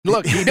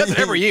look, he does it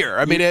every year.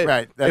 I mean,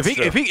 right. That's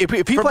true. If he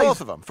for plays,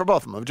 both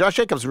of them. Josh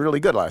Jacobs was really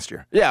good last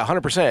year. Yeah,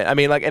 100%. I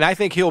mean, and I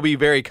think he'll be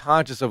very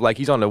conscious of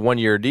he's on a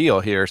 1-year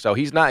deal here, so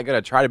he's not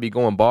going to try to be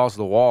going balls to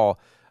the wall,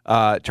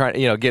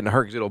 getting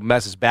hurt because it'll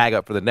mess his bag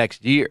up for the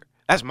next year.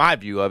 That's my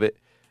view of it.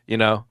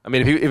 I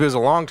mean, if it was a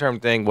long-term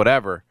thing,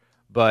 whatever.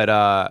 But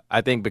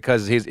I think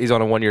because he's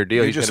on a 1-year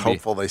deal, he's just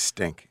hopeful they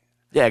stink.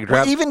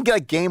 Yeah, even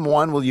game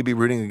one, will you be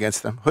rooting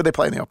against them? Who'd they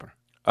play in the opener?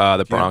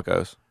 The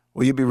Broncos.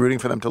 Will you be rooting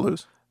for them to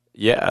lose?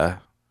 Yeah.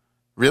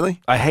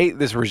 Really? I hate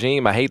this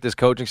regime. I hate this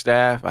coaching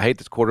staff. I hate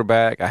this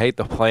quarterback. I hate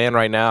the plan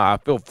right now. I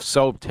feel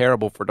so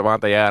terrible for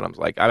Devontae Adams.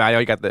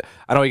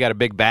 I know he got a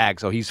big bag,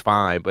 so he's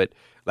fine, but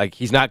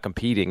he's not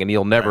competing, and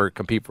he'll never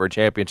compete for a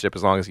championship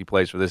as long as he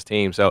plays for this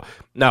team. So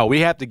no, we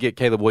have to get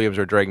Caleb Williams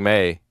or Drake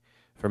May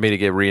for me to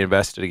get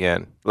reinvested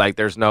again.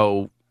 There's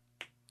no,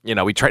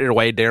 we traded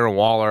away Darren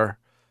Waller.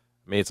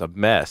 I mean, it's a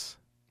mess.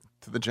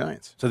 To the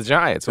Giants.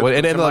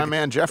 And my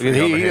man Jeffrey.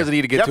 He doesn't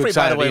need to get too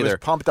excited by the way, either. Was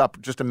pumped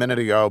up just a minute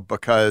ago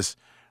because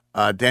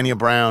Daniel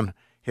Brown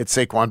hit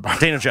Saquon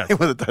Barkley Daniel Jones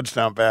with a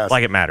touchdown pass.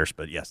 Like it matters,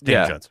 but yes,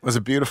 Daniel Jones. Was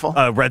it beautiful?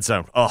 Red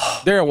zone. Oh,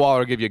 Darren Waller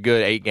will give you a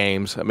good 8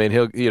 games. I mean,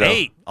 he'll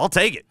 8. I'll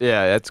take it.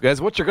 Yeah, that's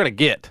what you're going to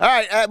get. All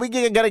right, we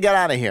got to get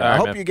out of here. I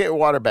hope man. you get your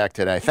water back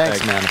today.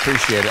 Thanks, man.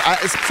 Appreciate it.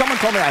 Someone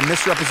told me I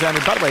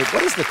misrepresented. By the way,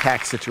 what is the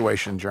tax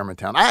situation in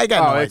Germantown? I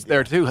got no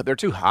idea. They're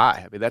too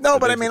high. I mean, that's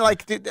but I mean,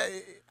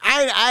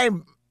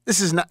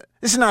 This is not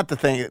the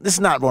thing. This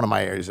is not one of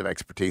my areas of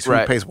expertise.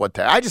 Who pays what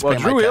tax? I just pay my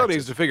Drew Hill taxes.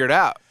 needs to figure it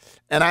out.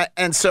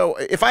 And so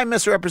if I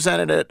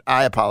misrepresented it,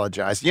 I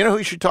apologize. You know who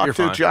you should talk to?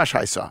 Fine. Josh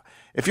Hysaw.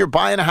 If you're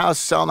buying a house,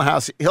 selling a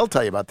house, he'll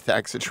tell you about the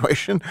tax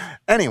situation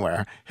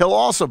anywhere. He'll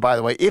also, by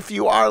the way, if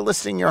you are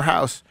listing your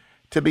house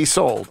to be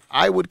sold,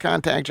 I would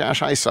contact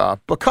Josh Hysaw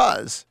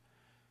because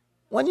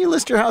when you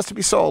list your house to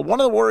be sold, one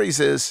of the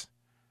worries is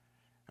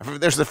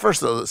there's the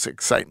first of this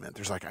excitement.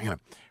 There's I'm going to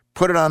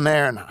put it on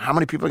there and how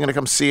many people are going to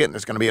come see it and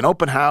there's going to be an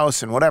open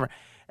house and whatever.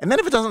 And then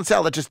if it doesn't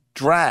sell, it just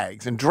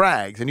drags and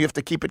drags and you have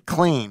to keep it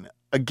clean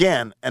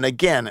again and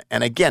again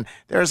and again.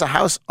 There's a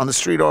house on the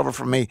street over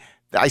from me.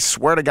 I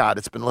swear to God,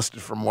 it's been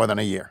listed for more than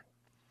a year.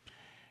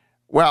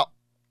 Well,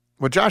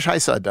 what Josh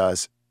Hysaw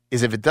does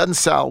is if it doesn't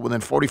sell within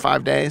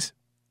 45 days,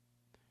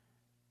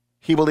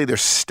 he will either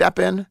step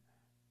in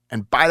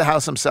and buy the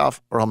house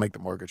himself or he'll make the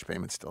mortgage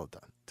payment till it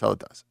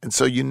does. And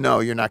so you're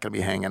not going to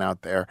be hanging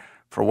out there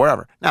for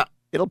wherever. Now,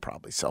 it'll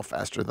probably sell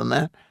faster than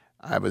that.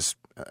 I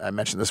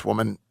mentioned this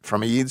woman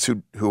from Eads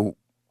who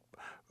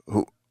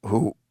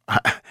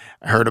I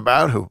heard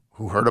about,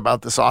 who heard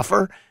about this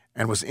offer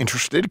and was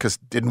interested because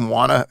didn't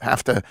want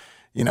to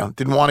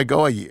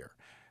go a year.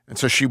 And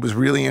so she was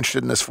really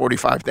interested in this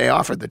 45-day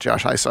offer that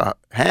Josh Hysaw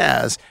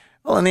has.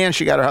 Well, in the end,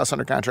 she got her house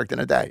under contract in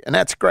a day, and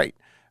that's great.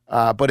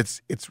 But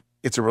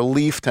it's a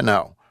relief to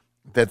know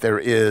that there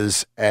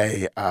is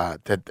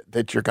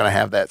that you're going to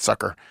have that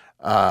sucker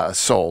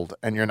sold,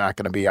 and you're not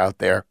going to be out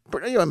there.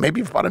 But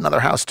maybe you've bought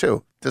another house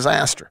too.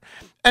 Disaster.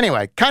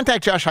 Anyway,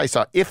 contact Josh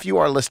Hysaw if you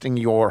are listing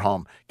your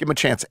home. Give him a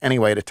chance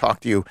anyway to talk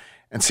to you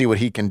and see what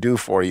he can do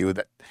for you.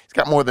 He's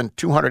got more than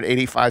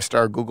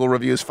 285-star Google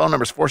reviews. Phone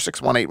number is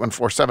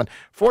 461-8147.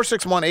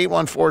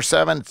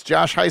 461-8147. It's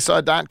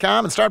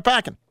joshhysaw.com and start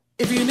packing.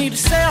 If you need to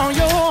sell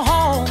your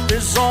home,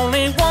 there's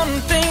only one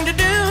thing to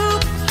do.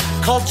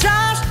 Call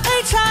Josh,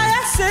 Hisaw.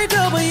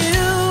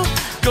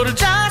 Go to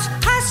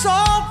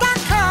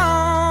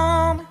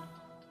joshhysaw.com.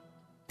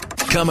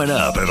 Coming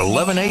up at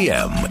 11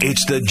 a.m.,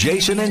 it's the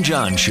Jason and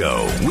John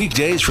Show.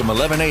 Weekdays from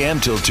 11 a.m.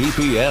 till 2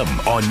 p.m.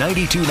 on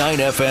 92.9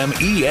 FM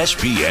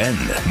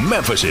ESPN,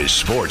 Memphis'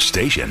 sports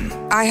station.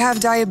 I have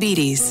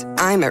diabetes.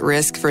 I'm at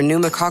risk for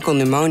pneumococcal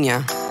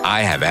pneumonia.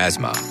 I have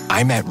asthma.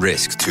 I'm at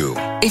risk, too.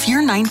 If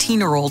you're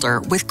 19 or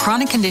older with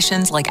chronic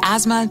conditions like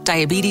asthma,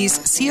 diabetes,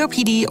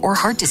 COPD, or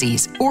heart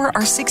disease, or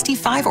are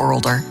 65 or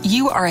older,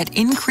 you are at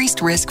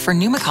increased risk for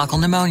pneumococcal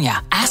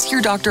pneumonia. Ask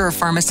your doctor or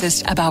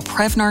pharmacist about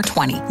Prevnar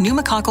 20,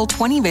 pneumococcal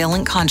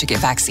 20-valent conjugate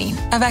vaccine,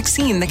 a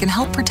vaccine that can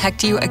help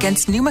protect you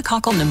against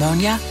pneumococcal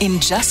pneumonia in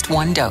just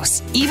one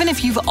dose. Even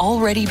if you've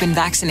already been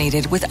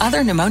vaccinated with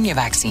other pneumonia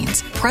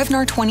vaccines,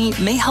 Prevnar 20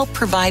 may help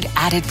provide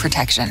added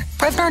protection.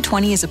 Prevnar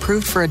 20 is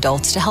approved for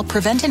adults to help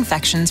prevent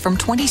infections from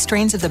 20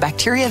 strains of the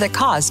bacteria that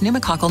cause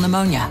pneumococcal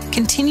pneumonia.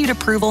 Continued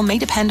approval may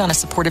depend on a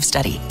supportive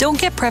study. Don't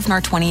get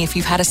Prevnar 20 if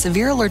you've had a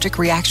severe allergic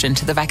reaction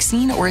to the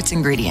vaccine or its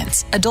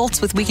ingredients.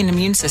 Adults with weakened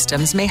immune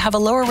systems may have a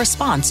lower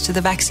response to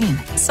the vaccine.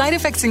 Side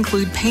effects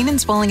include pain and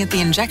swelling at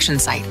the injection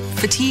site,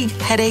 fatigue,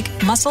 headache,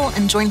 muscle,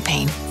 and joint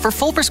pain. For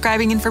full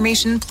prescribing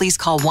information, please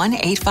call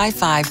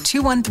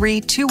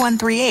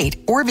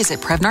 1-855-213-2138 or visit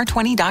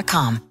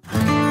Prevnar20.com.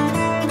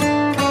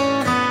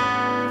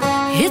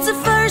 It's the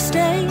first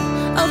day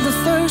of the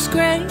first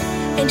grade,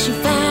 and she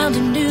found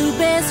a new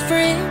best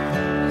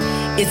friend.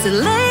 It's a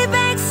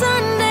laid-back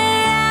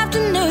Sunday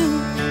afternoon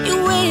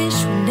you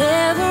wish would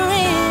never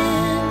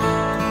end.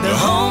 The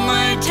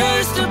homemade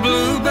taste of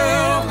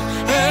Bluebell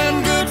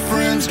and good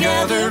friends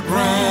gathered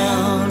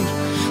round.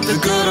 The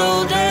good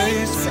old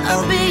days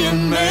are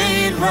being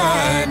made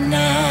right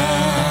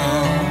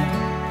now.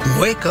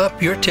 Wake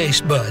up your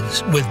taste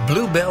buds with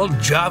Bluebell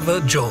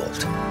Java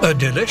Jolt, a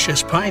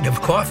delicious pint of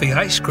coffee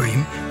ice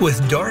cream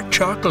with dark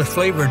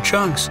chocolate-flavored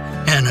chunks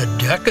and a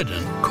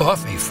decadent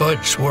coffee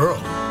fudge swirl.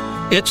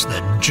 It's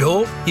the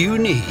jolt you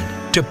need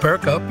to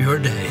perk up your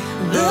day.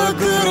 The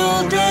good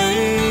old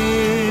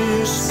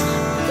days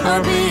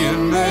are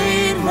being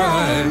made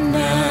right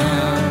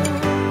now.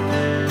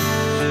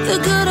 The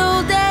good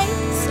old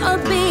days are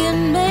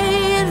being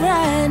made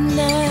right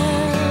now.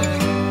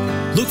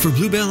 Look for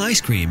Bluebell ice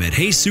cream at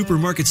Hayes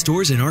Supermarket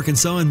stores in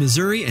Arkansas and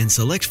Missouri and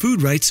select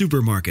Food Right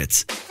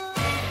supermarkets.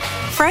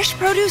 Fresh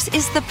produce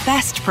is the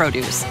best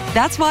produce.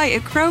 That's why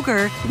at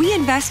Kroger, we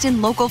invest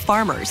in local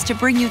farmers to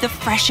bring you the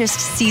freshest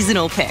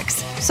seasonal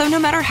picks. So no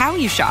matter how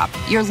you shop,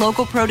 your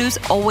local produce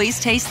always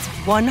tastes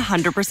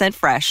 100%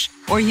 fresh,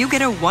 or you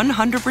get a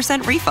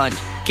 100% refund.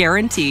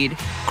 Guaranteed.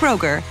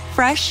 Kroger,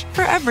 fresh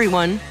for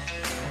everyone.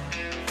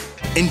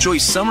 Enjoy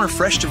summer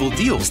Freshtival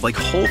deals like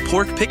whole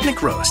pork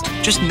picnic roast,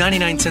 just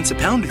 99 cents a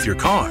pound with your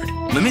card.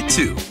 Limit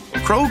 2.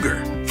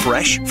 Kroger,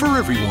 fresh for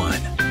everyone.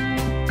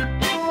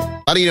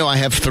 How do you know I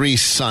have 3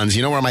 sons?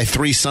 You know where my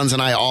 3 sons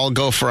and I all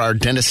go for our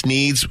dentist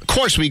needs? Of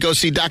course, we go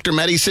see Dr.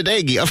 Mehdi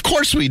Sadeghi. Of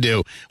course we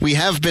do. We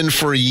have been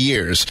for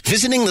years.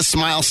 Visiting the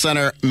Smile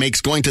Center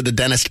makes going to the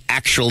dentist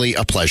actually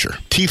a pleasure.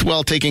 Teeth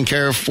well taken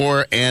care of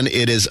for, and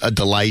it is a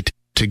delight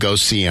to go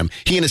see him.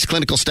 He and his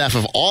clinical staff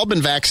have all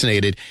been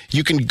vaccinated.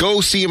 You can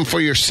go see him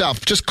for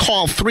yourself. Just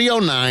call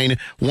 309-1333,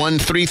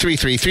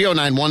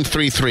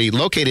 309-133,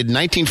 located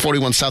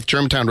 1941 South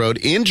Germantown Road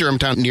in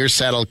Germantown near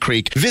Saddle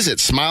Creek. Visit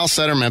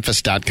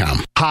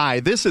SmileCenterMemphis.com. Hi,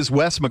 this is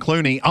Wes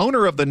McClooney,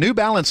 owner of the New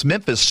Balance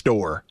Memphis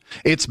store.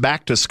 It's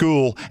back to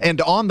school,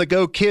 and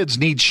on-the-go kids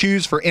need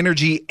shoes for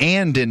energy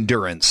and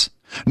endurance.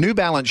 New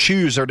Balance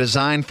shoes are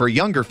designed for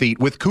younger feet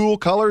with cool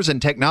colors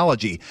and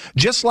technology,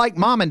 just like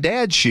mom and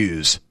dad's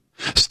shoes.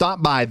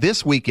 Stop by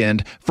this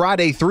weekend,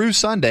 Friday through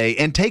Sunday,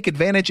 and take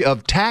advantage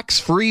of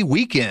tax-free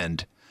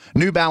weekend.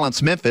 New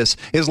Balance Memphis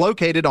is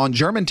located on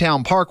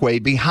Germantown Parkway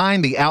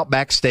behind the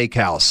Outback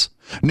Steakhouse.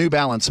 New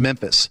Balance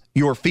Memphis.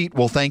 Your feet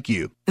will thank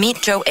you.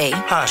 Meet Joe A,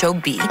 Hi. Joe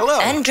B, Hello.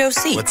 and Joe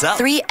C. What's up?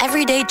 3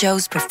 everyday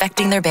Joes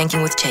perfecting their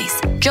banking with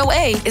Chase. Joe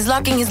A is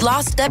locking his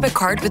lost debit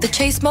card with the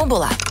Chase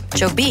mobile app.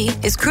 Joe B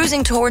is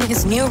cruising toward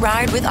his new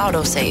ride with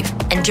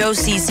AutoSave. And Joe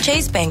C's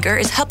Chase banker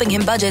is helping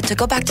him budget to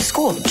go back to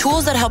school.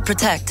 Tools that help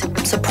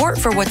protect. Support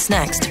for what's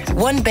next.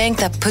 One bank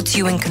that puts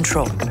you in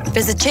control.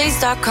 Visit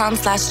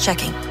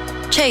chase.com/checking.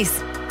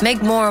 Chase.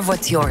 Make more of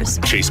what's yours.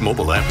 Chase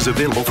mobile app is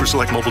available for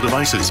select mobile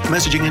devices.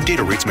 Messaging and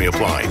data rates may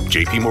apply.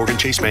 JP Morgan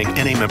Chase Bank,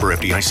 N.A. member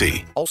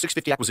FDIC. All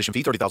 650 acquisition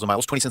fee, 30,000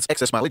 miles, 20 cents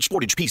excess mileage.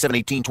 Sportage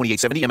P718,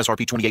 2870,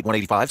 MSRP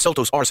 28185.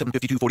 Seltos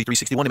R752,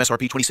 4361,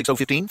 MSRP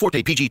 26015.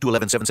 Forte PG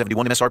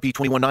 211771, MSRP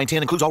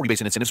 21910. Includes all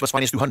rebates and incentives. Must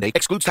finance through Hyundai.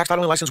 Excludes tax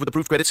title and license with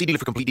approved credit. See dealer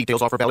for complete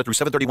details. Offer valid through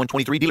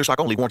 7/31/23. Dealer stock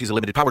only. Warranties are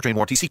limited. Powertrain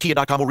warranty. See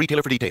Kia.com or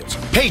retailer for details.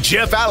 Hey,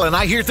 Jeff Allen,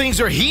 I hear things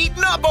are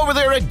heating up over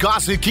there at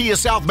Gossett Kia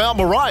South Mount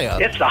Moriah.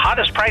 It's the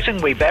hottest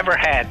pricing we've ever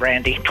had,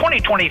 Randy.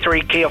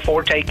 2023 Kia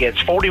Forte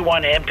gets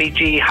 41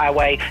 MPG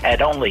highway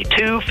at only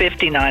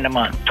 $259 a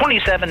month,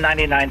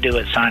 $27.99 due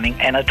at signing,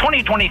 and a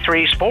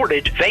 2023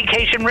 Sportage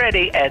vacation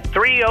ready at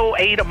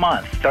 $308 a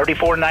month,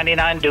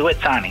 $34.99 due at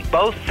signing,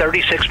 both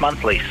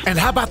 36-month lease. And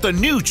how about the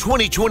new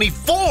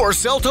 2024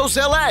 Seltos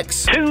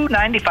LX?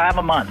 $295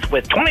 a month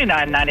with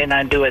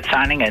 $29.99 due at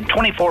signing and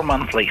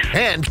 24-month lease.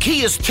 And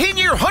Kia's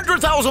 10-year,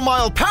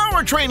 100,000-mile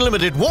powertrain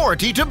limited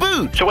warranty to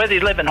boot. So whether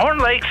you live in Horn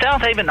Lake,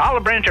 South Haven,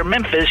 Olive Branch, or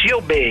Memphis,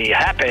 you'll be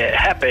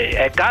happy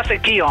at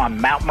Gossett Kia on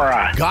Mount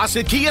Moriah.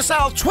 Gossett Kia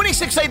South,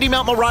 2680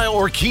 Mount Moriah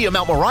or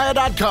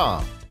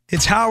KiaMountMoriah.com.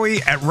 It's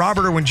Howie at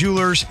Robert Irwin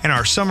Jewelers, and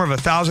our Summer of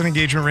 1,000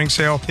 engagement ring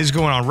sale is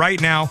going on right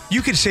now.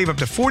 You can save up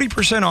to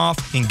 40%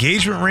 off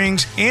engagement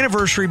rings,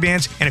 anniversary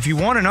bands, and if you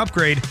want an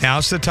upgrade,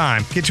 now's the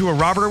time. Get to a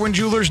Robert Irwin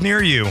Jewelers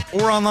near you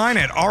or online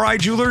at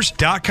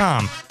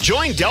rijewelers.com.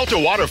 Join Delta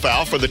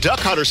Waterfowl for the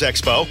Duck Hunters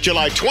Expo,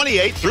 July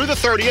 28th through the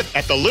 30th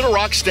at the Little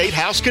Rock State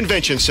House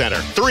Convention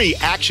Center. 3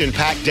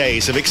 action-packed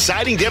days of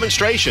exciting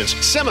demonstrations,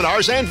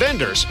 seminars, and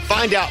vendors.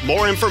 Find out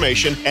more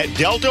information at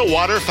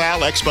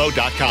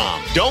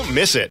deltawaterfowlexpo.com. Don't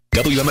miss it.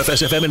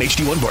 WMFS FM and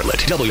HD1 Bartlett.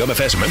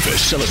 WMFS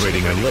Memphis,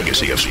 celebrating a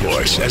legacy of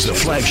sports as the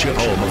flagship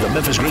home of the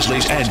Memphis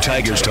Grizzlies and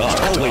Tigers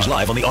Talk. Always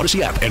live on the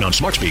Odyssey app and on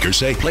smart speakers.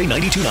 Say play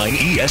 92.9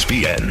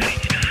 ESPN.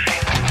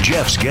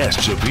 Jeff's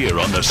guests appear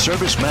on the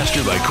Service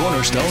Master by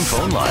Cornerstone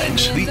phone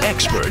lines. The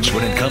experts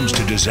when it comes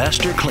to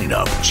disaster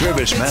cleanup.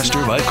 Service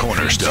Master by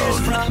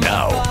Cornerstone.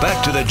 Now,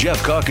 back to the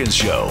Jeff Calkins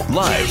Show,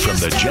 live from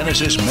the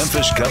Genesis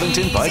Memphis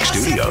Covington Pike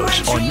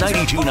Studios on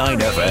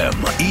 92.9 FM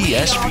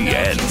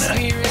ESPN.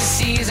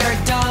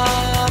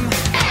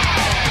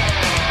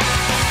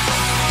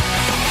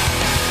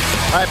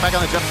 All right, back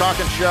on the Jeff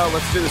Calkins Show.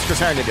 Let's do this Chris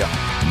Harrington deal.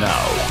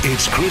 Now,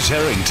 it's Chris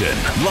Harrington,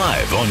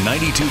 live on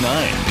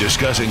 92.9,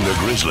 discussing the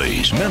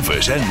Grizzlies,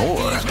 Memphis, and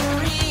more.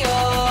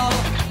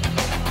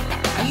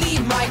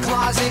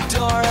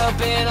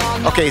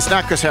 Okay, it's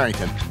not Chris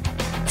Harrington.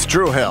 It's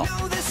Drew Hill.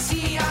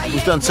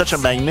 He's done such a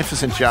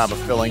magnificent job of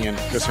filling in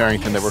Chris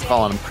Harrington that we're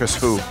calling him Chris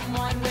Who.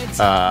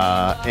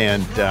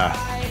 And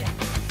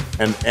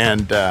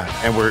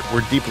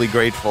we're deeply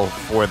grateful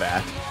for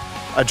that.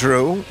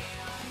 Drew,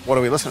 what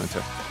are we listening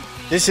to?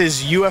 This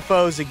is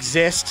UFOs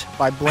Exist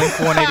by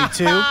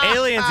Blink-182.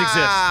 Aliens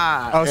Exist.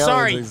 Oh,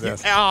 sorry. Aliens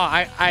Exist.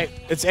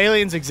 It's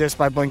Aliens Exist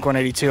by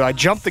Blink-182. I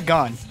jumped the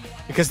gun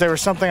because there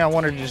was something I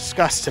wanted to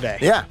discuss today.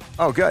 Yeah.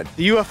 Oh, good.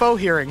 The UFO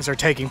hearings are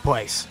taking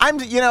place.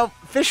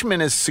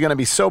 Fishman is going to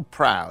be so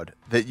proud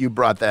that you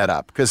brought that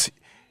up because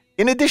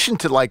in addition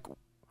to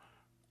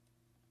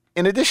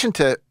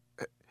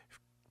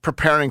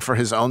preparing for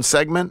his own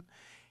segment,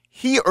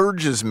 he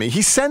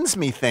sends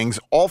me things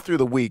all through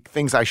the week,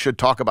 things I should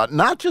talk about,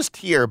 not just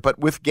here, but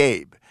with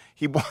Gabe.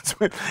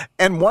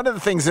 And one of the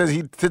things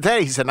is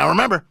today, he said, now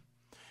remember,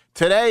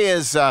 today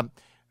is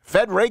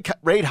Fed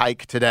rate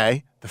hike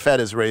today. The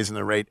Fed is raising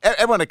the rate.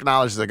 Everyone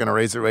acknowledges they're going to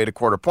raise the rate a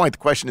quarter point. The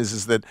question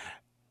is that,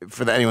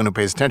 for anyone who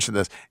pays attention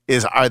to this,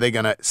 is are they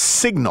going to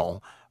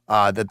signal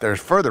that there's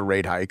further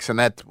rate hikes? And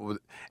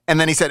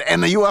then he said,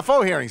 and the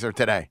UFO hearings are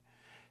today.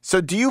 So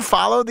do you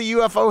follow the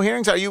UFO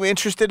hearings? Are you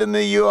interested in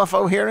the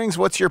UFO hearings?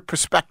 What's your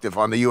perspective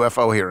on the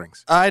UFO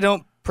hearings? I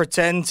don't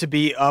pretend to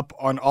be up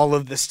on all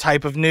of this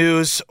type of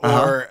news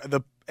or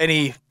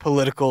any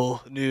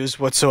political news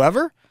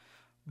whatsoever.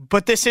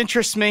 But this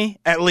interests me,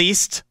 at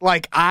least.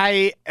 Like,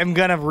 I am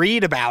going to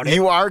read about it.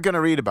 You are going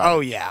to read about it?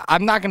 Oh, yeah.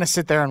 I'm not going to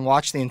sit there and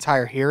watch the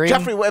entire hearing.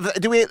 Jeffrey,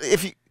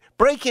 if you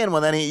break in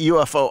with any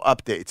UFO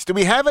updates, do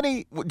we have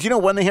any? Do you know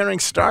when the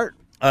hearings start?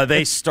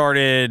 They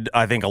started,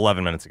 I think,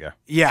 11 minutes ago.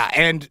 Yeah,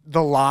 and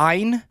the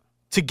line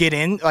to get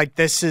in, like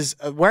this is,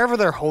 wherever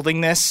they're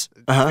holding this,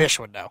 Fish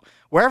would know,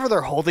 wherever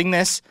they're holding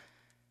this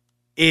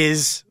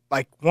is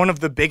like one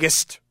of the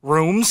biggest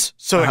rooms,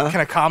 so it can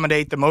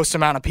accommodate the most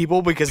amount of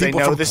people because they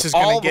know this is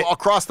going to get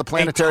across the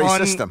planetary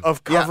system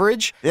of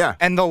coverage. Yeah.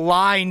 And the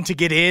line to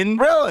get in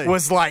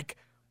was like,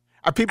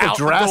 are people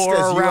dressed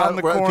as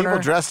people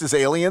dressed as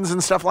aliens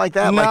and stuff like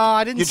that? No, like,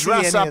 I didn't see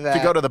any of that. You dress up to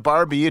go to the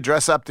Barbie. You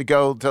dress up to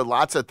go to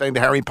lots of things.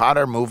 The Harry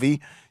Potter movie.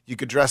 You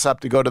could dress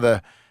up to go to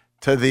the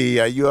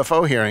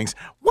UFO hearings.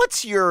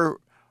 What's your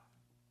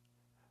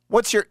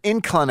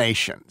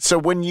inclination? So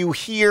when you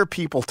hear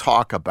people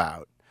talk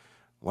about,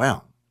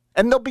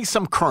 and there'll be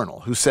some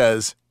colonel who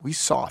says we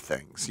saw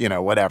things,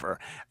 whatever.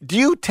 Do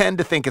you tend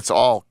to think it's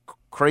all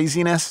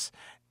craziness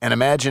and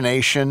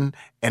imagination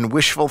and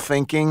wishful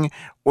thinking,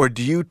 or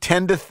do you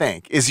tend to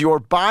think, is your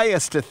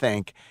bias to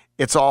think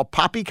it's all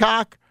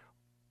poppycock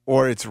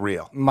or it's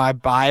real? My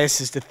bias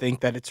is to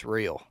think that it's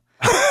real.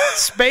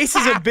 Space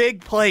is a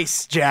big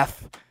place,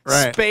 Jeff.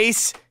 Right.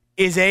 Space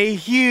is a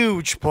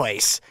huge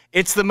place.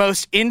 It's the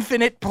most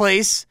infinite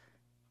place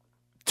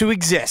to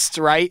exist,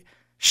 right?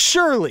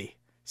 Surely,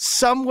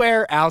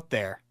 somewhere out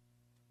there,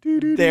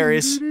 there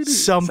is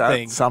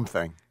something.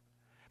 Something.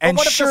 And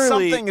what if the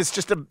surely, something is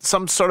just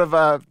some sort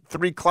of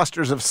 3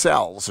 clusters of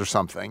cells or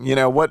something?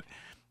 It's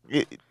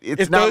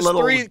if not those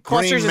little 3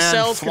 clusters of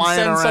cells can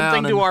send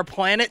something to our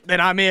planet, then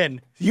I'm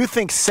in. You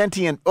think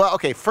sentient? Well,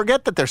 okay,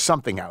 forget that there's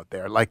something out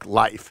there like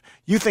life.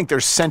 You think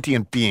there's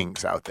sentient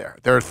beings out there.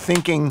 There are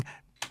thinking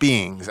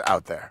beings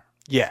out there.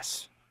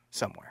 Yes,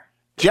 somewhere.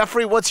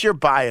 Jeffrey, what's your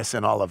bias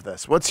in all of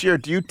this?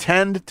 Do you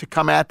tend to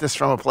come at this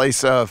from a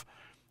place of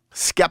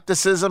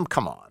skepticism?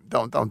 Come on,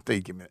 don't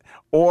think of it.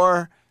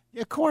 Or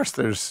of course,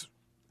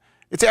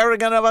 it's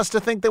arrogant of us to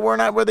think that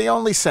we're the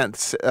only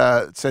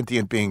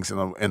sentient beings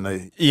in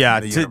the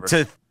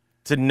universe.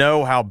 To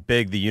know how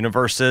big the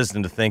universe is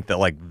and to think that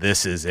like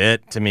this is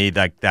it, to me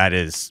that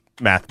is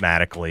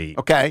mathematically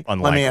unlikely.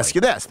 Let me ask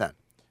you this then.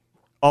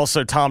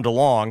 Also, Tom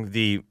DeLonge,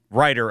 the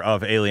writer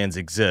of Aliens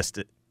Exist,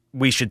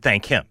 we should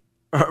thank him.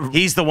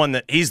 He's the one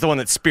that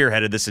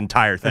spearheaded this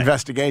entire thing.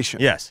 Investigation.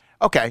 Yes.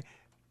 Okay,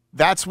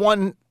 that's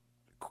one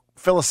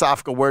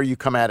philosophical where you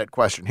come at it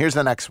question. Here's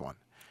the next one.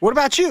 What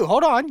about you?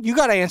 Hold on. You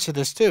got to answer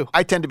this, too.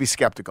 I tend to be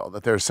skeptical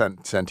that there's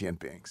sentient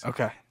beings.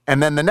 Okay.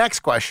 And then the next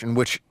question,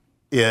 which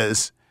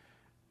is,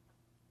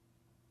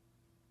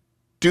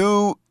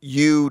 do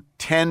you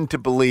tend to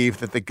believe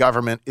that the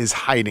government is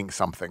hiding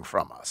something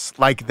from us?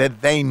 Like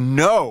that they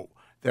know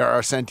there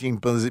are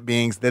sentient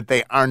beings that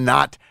they are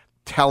not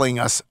telling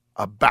us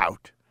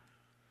about?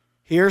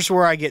 Here's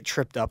where I get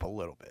tripped up a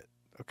little bit,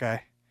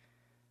 okay?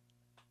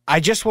 I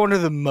just wonder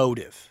the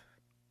motive.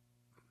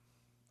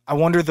 Of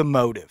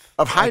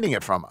hiding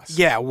it from us.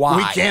 Yeah, why?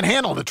 We can't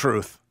handle the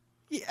truth.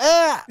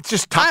 Yeah. It's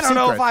just top I don't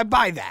know secret. if I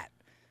buy that.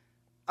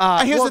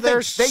 Here's the thing.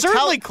 There's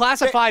certainly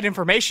classified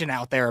information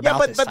out there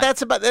about this. But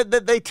that's about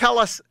they tell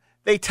us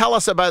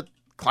about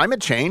climate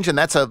change, and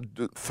that's a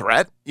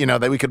threat,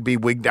 that we could be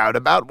wigged out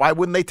about. Why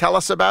wouldn't they tell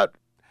us about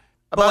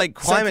like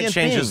climate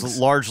change is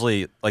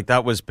largely like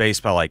that was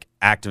based by like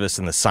activists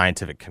in the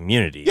scientific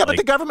community. Yeah, but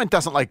the government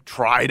doesn't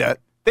try to.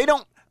 They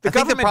don't. I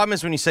think the problem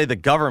is when you say the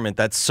government,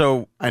 that's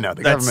so. I know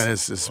the government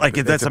is like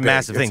that's a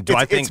massive thing.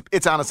 I think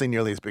it's honestly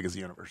nearly as big as the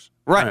universe?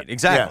 Right.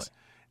 Exactly. Yes.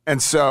 And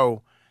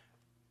so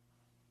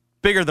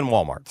bigger than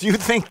Walmart. Do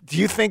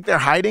you think they're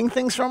hiding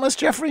things from us,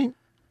 Jeffrey?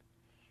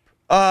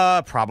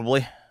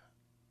 Probably.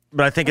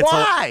 But I think it's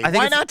why?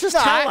 Why not just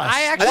tell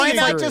us? Why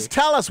not just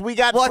tell us we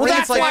got? Well,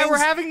 that's why we're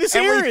having this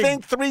hearing. And we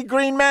think 3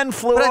 green men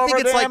flew over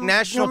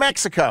New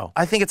Mexico.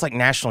 I think it's like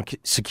national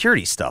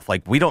security stuff.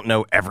 Like we don't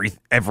know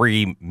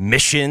every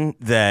mission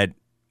that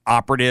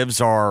operatives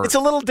are. It's a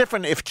little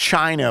different if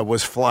China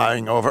was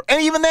flying over,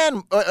 and even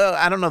then,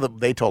 I don't know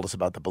that they told us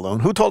about the balloon.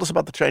 Who told us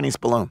about the Chinese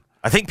balloon?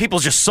 I think people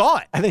just saw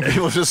it. I think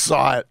people just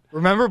saw it.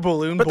 Remember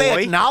Balloon But Boy?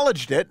 they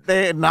acknowledged it.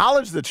 They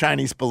acknowledged the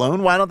Chinese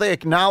balloon. Why don't they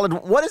acknowledge?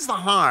 What is the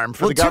harm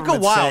for the government? It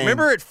took a while. Saying,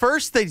 Remember, at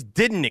first they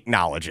didn't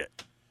acknowledge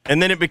it,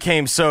 and then it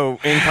became so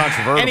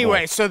incontrovertible.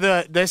 Anyway, so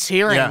this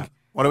hearing. Yeah.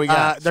 What do we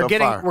got? We're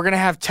going to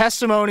have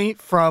testimony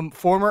from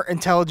former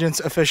intelligence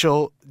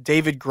official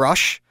David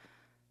Grush,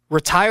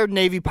 retired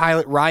Navy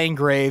pilot Ryan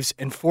Graves,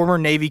 and former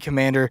Navy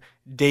commander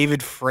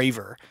David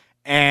Fravor.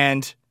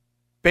 And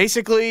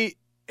basically,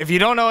 if you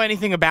don't know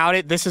anything about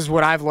it, this is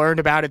what I've learned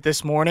about it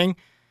this morning.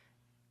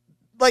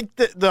 Like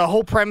the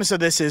whole premise of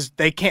this is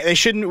they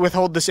shouldn't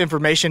withhold this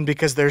information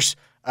because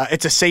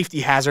it's a safety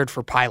hazard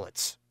for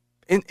pilots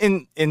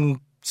in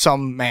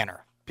some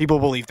manner. People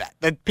believe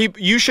that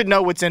you should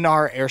know what's in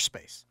our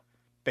airspace,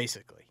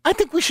 basically. I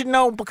think we should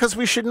know because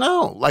we should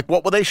know. Like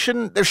there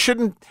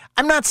shouldn't.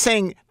 I'm not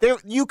saying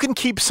you can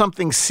keep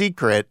something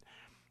secret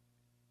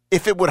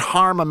if it would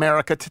harm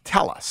America to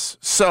tell us.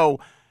 So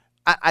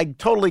I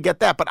totally get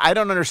that, but I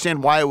don't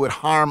understand why it would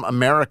harm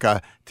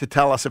America to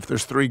tell us if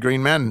there's 3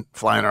 green men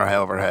flying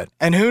overhead.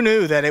 And who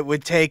knew that it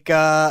would take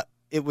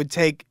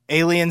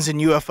aliens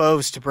and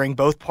UFOs to bring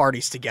both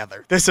parties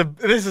together? This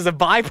is a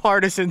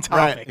bipartisan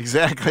topic. Right,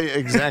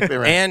 exactly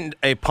right. And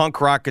a punk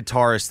rock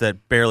guitarist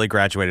that barely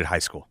graduated high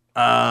school.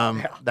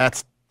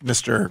 That's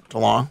Mr.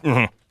 DeLong.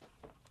 Mm-hmm.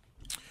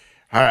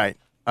 All right,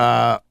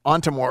 on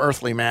to more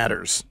earthly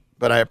matters,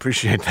 but I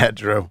appreciate that,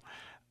 Drew.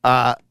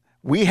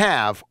 We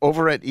have,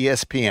 over at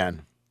ESPN,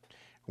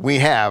 I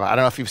don't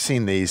know if you've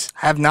seen these.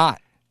 Have not.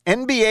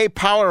 NBA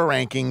Power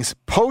Rankings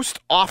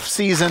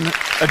post-off-season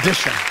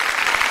edition.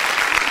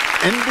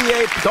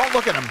 NBA, don't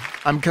look at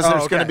them, because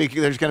there's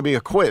going to be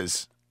a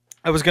quiz.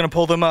 I was going to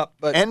pull them up,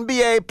 but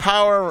NBA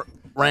Power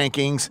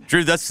Rankings.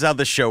 Drew, that's how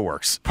the show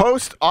works.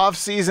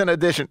 Post-off-season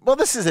edition. Well,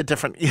 this is a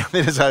different.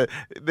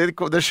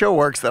 The show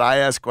works that I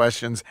ask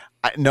questions.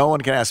 No one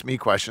can ask me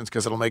questions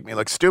because it'll make me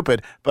look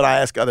stupid, but I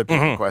ask other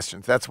people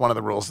questions. That's one of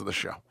the rules of the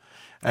show.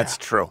 That's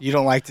true. You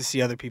don't like to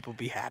see other people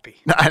be happy.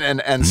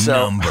 And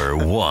so number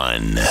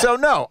 1. So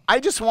no, I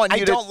just want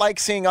you I don't like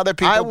seeing other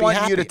people be happy. I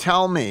want you to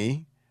tell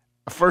me,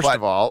 first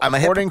of all,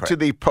 according to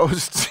the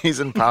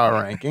postseason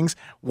power rankings,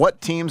 what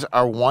teams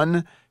are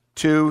 1,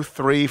 2,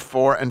 3,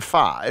 4, and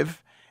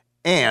 5,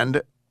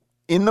 and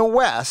in the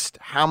West,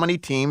 how many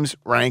teams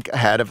rank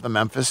ahead of the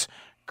Memphis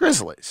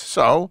Grizzlies?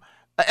 So,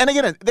 and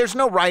again, there's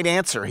no right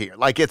answer here.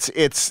 Like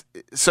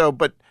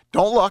but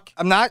don't look.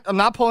 I'm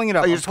not pulling it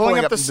up. I'm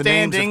pulling up the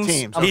standings.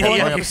 Teams. I'm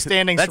pulling up the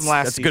standings from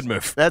last season. That's a good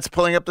move. That's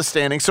pulling up the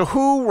standings. So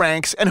who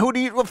ranks and who do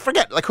you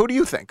forget? Like who do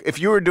you think? If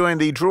you were doing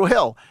the Drew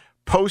Hill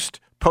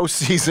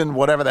postseason,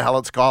 whatever the hell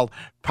it's called,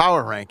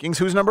 power rankings,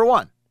 who's number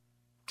 1?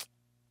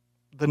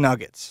 The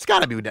Nuggets. It's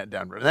got to be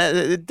Denver.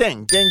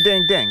 Ding, ding,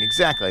 ding, ding.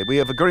 Exactly. We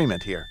have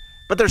agreement here.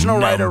 But there's no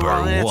right or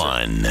wrong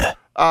answer.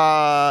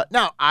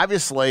 Now,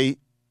 obviously,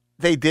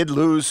 they did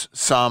lose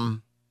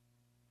some.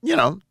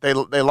 They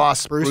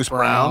lost Bruce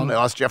Brown. They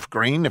lost Jeff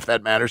Green, if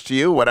that matters to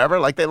you, whatever.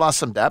 Like, they lost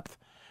some depth,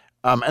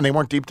 and they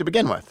weren't deep to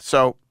begin with.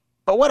 So,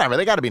 but whatever.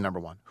 They got to be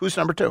number 1. Who's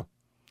number 2?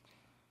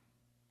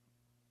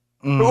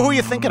 Who are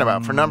you thinking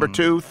about for number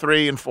 2,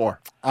 3, and 4?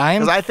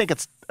 Because I think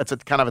it's a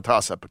kind of a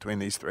toss-up between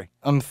these 3.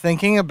 I'm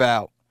thinking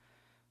about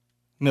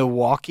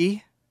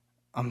Milwaukee.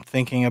 I'm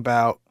thinking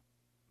about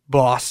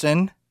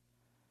Boston.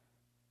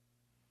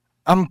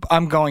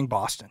 I'm going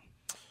Boston.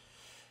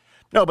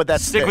 No, but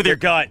that's stick with your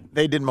gut.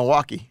 They did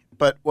Milwaukee,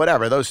 but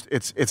whatever.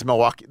 It's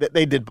Milwaukee.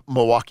 They did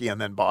Milwaukee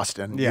and then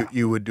Boston. Yeah.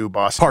 You would do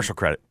Boston. Partial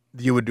credit.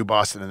 You would do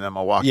Boston and then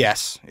Milwaukee.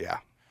 Yes. Yeah.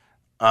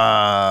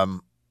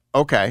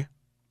 Okay.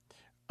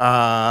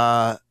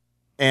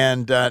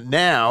 And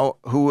now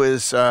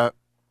who's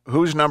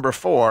number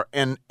 4?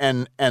 And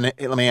let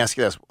me ask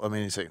you this. Let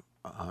me see.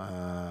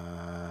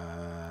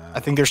 I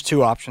think there's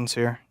 2 options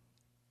here.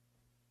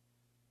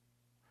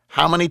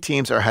 How many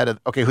teams are ahead of?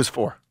 Okay, who's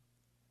 4?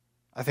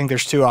 I think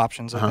there's 2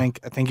 options. I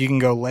think you can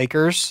go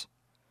Lakers,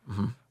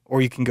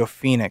 or you can go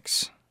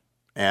Phoenix.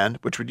 And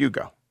which would you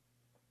go?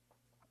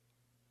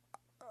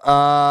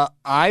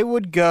 I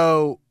would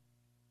go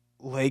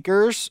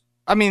Lakers.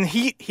 I mean,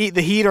 the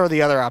Heat are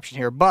the other option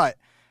here, but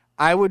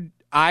I would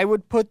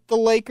put the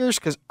Lakers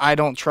because I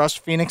don't trust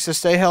Phoenix to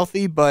stay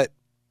healthy, but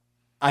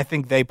I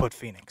think they put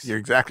Phoenix. You're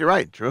exactly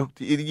right, Drew.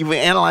 You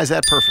analyzed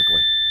that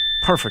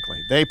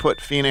perfectly. They put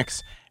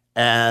Phoenix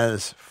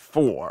as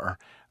 4.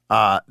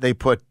 They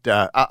put.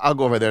 I'll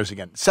go over theirs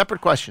again. Separate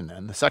question.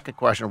 Then the second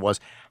question was,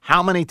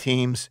 how many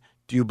teams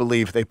do you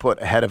believe they put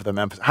ahead of the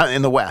Memphis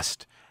in the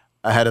West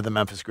ahead of the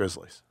Memphis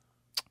Grizzlies?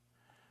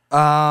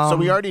 So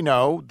we already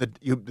know that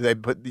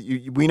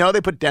we know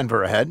they put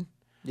Denver ahead.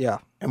 Yeah.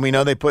 And we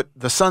know they put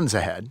the Suns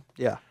ahead.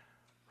 Yeah.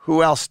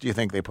 Who else do you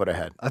think they put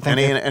ahead? I think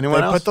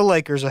anyone they else? put the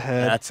Lakers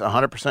ahead. That's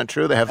 100%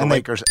 true. They have the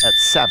Lakers at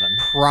 7.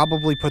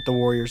 Probably put the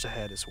Warriors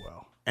ahead as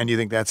well. And you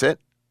think that's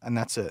it? And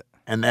that's it.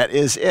 And that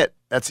is it.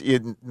 That's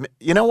you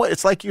know what?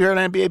 It's like you're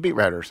an NBA beat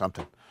writer or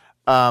something,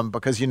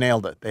 because you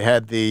nailed it. They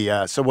had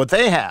the so what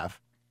they have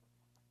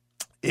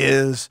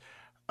is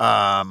they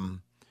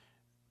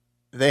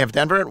have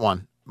Denver at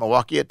 1,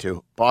 Milwaukee at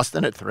 2,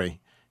 Boston at 3,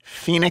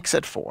 Phoenix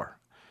at 4,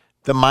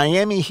 the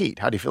Miami Heat.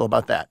 How do you feel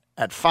about that?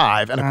 At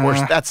 5, and of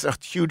course that's a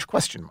huge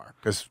question mark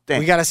because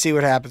we got to see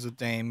what happens with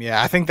Dame.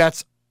 Yeah, I think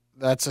that's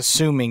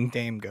assuming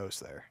Dame goes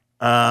there.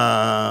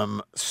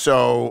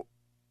 So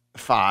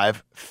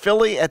 5,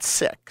 Philly at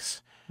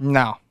 6.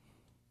 No.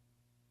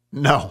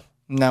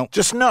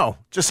 Just no.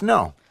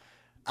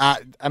 I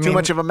mean, too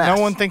much of a mess.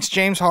 No one thinks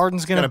James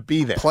Harden's going to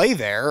be there, play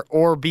there,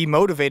 or be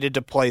motivated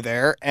to play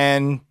there.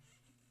 And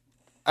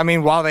I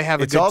mean, while they have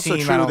a it's good also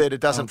team, true that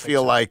it doesn't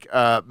feel like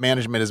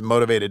management is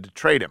motivated to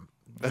trade him.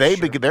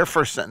 Their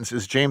first sentence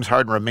is James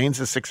Harden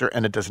remains a Sixer,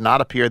 and it does not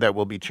appear that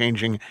will be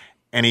changing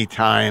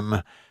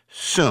anytime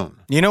soon.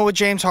 You know what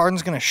James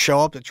Harden's going to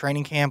show up at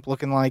training camp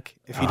looking like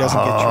if he doesn't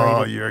get traded?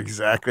 Oh, you're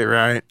exactly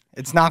right.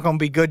 It's not going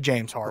to be good,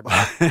 James Harden.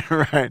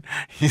 Right.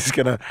 He's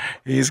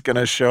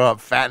gonna show up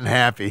fat and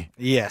happy.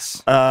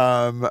 Yes.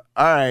 All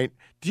right.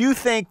 Do you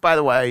think, by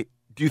the way,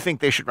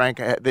 they should rank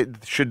ahead?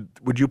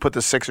 Would you put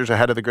the Sixers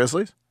ahead of the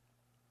Grizzlies?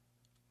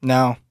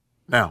 No.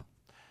 All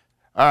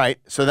right.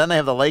 So then they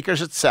have the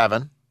Lakers at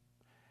 7.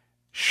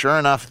 Sure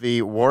enough,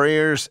 the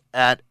Warriors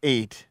at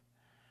 8.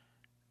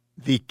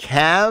 The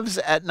Cavs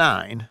at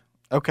 9.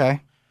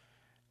 Okay.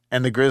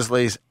 And the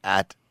Grizzlies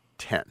at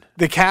 10.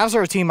 The Cavs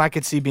are a team I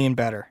could see being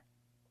better.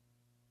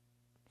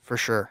 For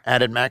sure.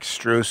 Added Max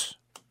Strus.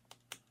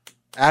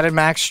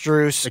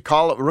 They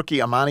call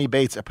rookie Amani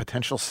Bates a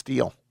potential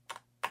steal.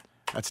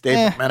 That's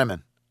Dave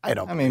McMenamin. I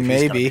mean, maybe.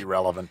 He's going to be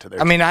relevant to their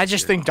team. I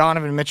just think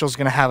Donovan Mitchell's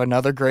going to have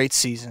another great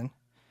season.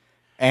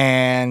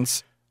 And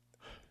so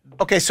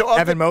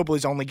Evan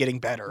Mobley's only getting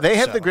better. They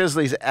have the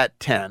Grizzlies at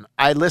 10.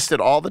 I listed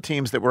all the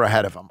teams that were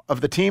ahead of them. Of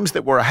the teams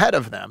that were ahead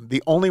of them,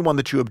 the only one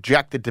that you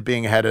objected to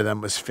being ahead of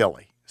them was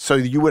Philly. So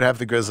you would have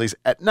the Grizzlies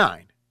at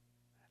 9.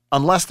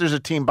 Unless there's a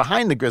team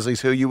behind the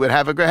Grizzlies who you would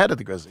have ahead of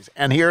the Grizzlies.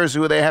 And here's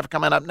who they have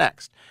coming up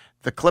next.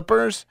 The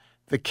Clippers,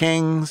 the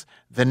Kings,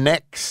 the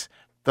Knicks,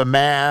 the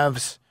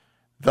Mavs,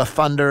 the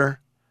Thunder,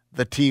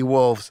 the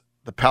T-Wolves,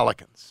 the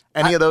Pelicans.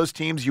 Any of those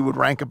teams you would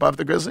rank above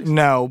the Grizzlies?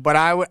 No, but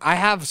I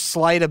have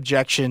slight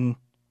objection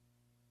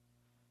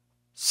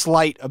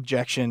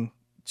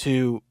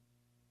to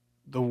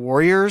the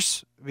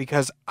Warriors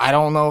because I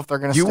don't know if they're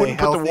going to stay healthy. You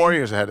wouldn't put the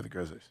Warriors ahead of the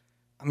Grizzlies?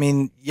 I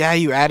mean, yeah,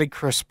 you added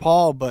Chris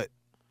Paul, but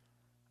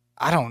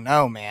I don't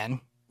know, man.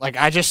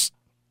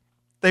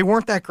 They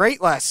weren't that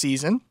great last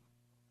season.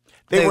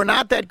 They were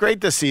not that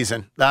great this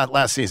season,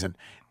 last season.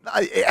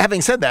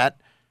 Having said that,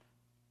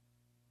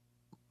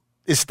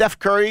 is Steph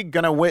Curry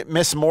going to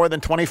miss more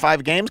than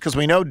 25 games? Because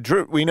we know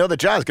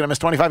that Ja is going to miss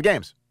 25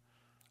 games.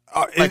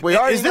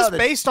 Is this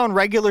based on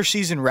regular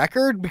season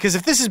record? Because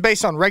if this is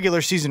based on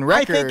regular season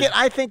record,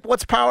 I think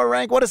what's power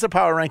rank? What is the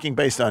power ranking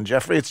based on,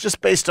 Jeffrey? It's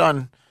just based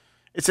on.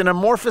 It's an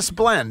amorphous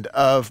blend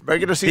of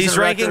regular season. These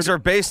rankings are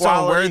based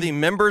on where the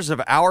members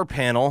of our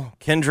panel: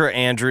 Kendra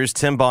Andrews,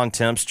 Tim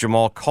Bontemps,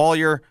 Jamal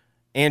Collier,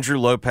 Andrew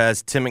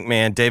Lopez, Tim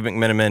McMahon, Dave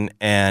McMenamin,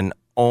 and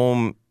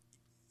Om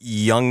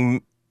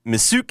Young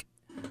Misuk.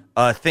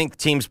 Think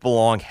teams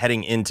belong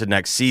heading into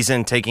next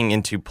season, taking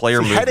into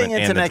player movement heading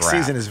into and the next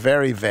draft. season is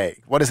very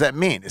vague. What does that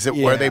mean? Is it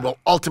where they will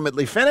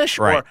ultimately finish?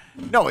 Right. Or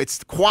no, it's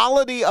the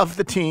quality of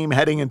the team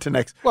heading into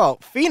next. Well,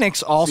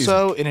 Phoenix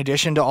also, in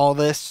addition to all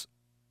this,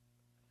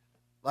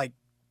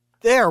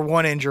 they're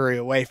one injury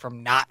away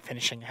from not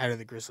finishing ahead of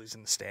the Grizzlies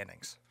in the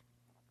standings.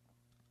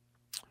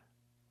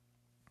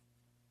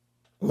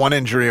 One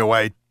injury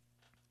away.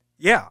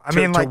 Yeah,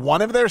 to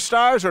one of their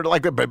stars, or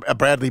like a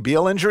Bradley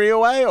Beal injury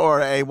away,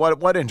 or a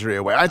what injury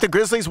away? Aren't the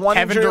Grizzlies one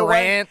Kevin injury Durant.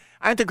 away?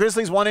 Aren't the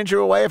Grizzlies one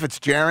injury away if it's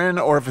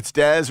Jaren, or if it's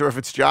Dez, or if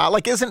it's Ja?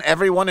 Isn't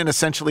everyone in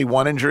essentially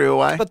one injury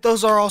away? But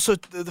those are also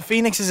the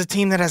Phoenix is a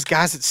team that has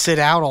guys that sit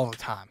out all the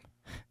time.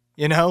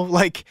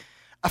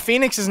 A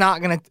Phoenix is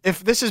not going to.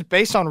 If this is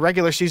based on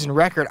regular season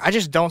record, I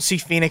just don't see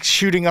Phoenix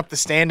shooting up the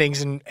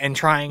standings and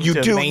trying to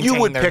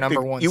maintain their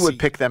number one. You would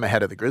pick them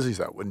ahead of the Grizzlies,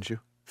 though, wouldn't you?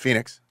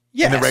 Phoenix.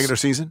 Yes. In the regular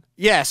season?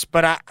 Yes,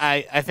 but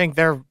I think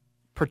they're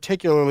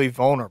particularly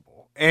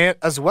vulnerable, and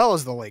as well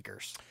as the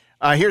Lakers.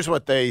 Here's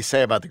what they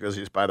say about the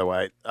Grizzlies, by the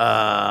way.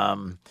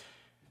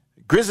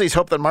 Grizzlies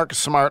hope that Marcus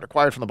Smart,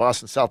 acquired from the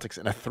Boston Celtics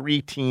in a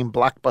 3-team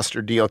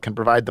blockbuster deal, can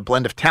provide the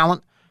blend of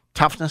talent,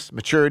 toughness,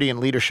 maturity, and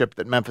leadership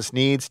that Memphis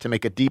needs to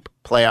make a deep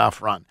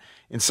playoff run.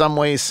 In some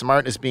ways,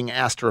 Smart is being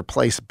asked to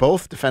replace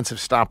both defensive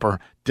stopper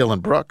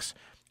Dillon Brooks,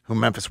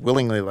 whom Memphis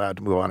willingly allowed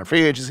to move on in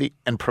free agency,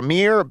 and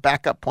premier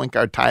backup point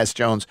guard Tyus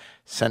Jones,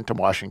 sent to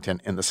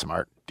Washington in the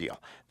Smart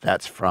deal.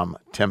 That's from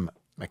Tim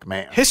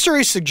McMahon.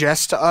 History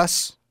suggests to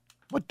us.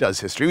 What does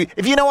history?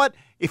 If you know what?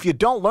 If you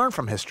don't learn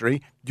from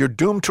history, you're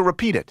doomed to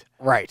repeat it.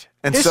 Right.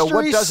 And history so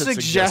what does it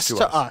suggest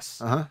to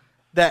us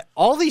that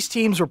all these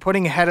teams we're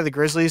putting ahead of the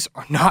Grizzlies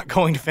are not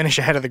going to finish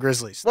ahead of the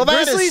Grizzlies. Well, the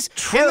that Grizzlies is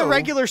true. in the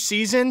regular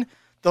season,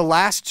 the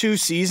last 2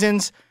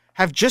 seasons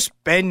have just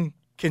been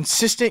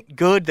consistent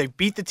good. They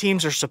beat the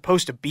teams they're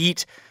supposed to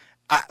beat.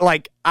 I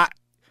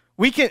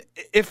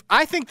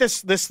think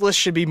this list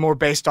should be more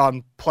based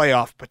on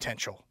playoff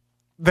potential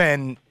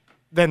than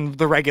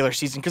the regular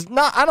season, because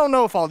I don't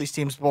know if all these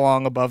teams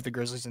belong above the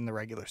Grizzlies in the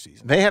regular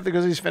season. They have the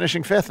Grizzlies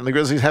finishing 5th, and the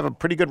Grizzlies have a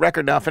pretty good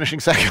record now, finishing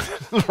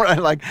 2nd.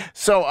 Right?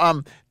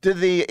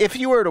 If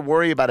you were to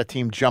worry about a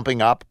team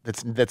jumping up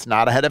that's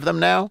not ahead of them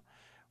now,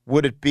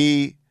 would it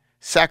be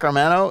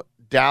Sacramento,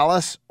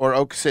 Dallas, or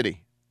Oak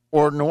City,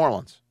 or New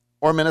Orleans,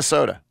 or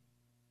Minnesota?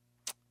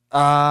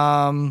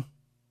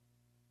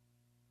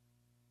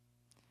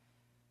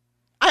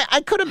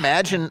 I could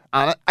imagine.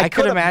 I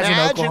could imagine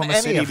Oklahoma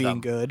any City of being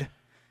them. good.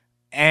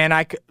 And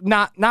I could,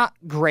 not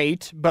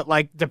great, but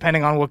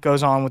depending on what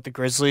goes on with the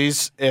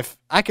Grizzlies, if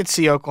I could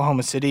see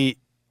Oklahoma City,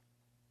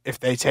 if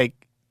they take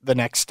the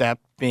next step,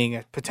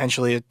 being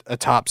potentially a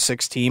top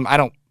 6 team.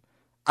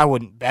 I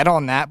wouldn't bet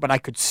on that, but I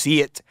could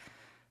see it.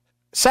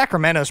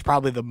 Sacramento's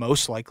probably the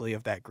most likely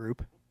of that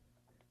group.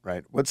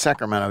 Right. What'd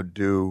Sacramento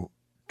do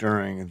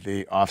during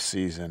the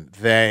offseason?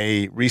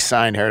 They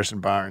re-signed Harrison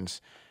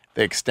Barnes.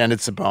 They extended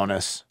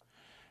Sabonis.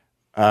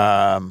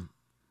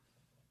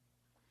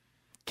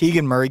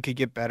 Keegan Murray could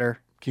get better.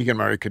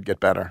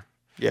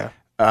 Yeah.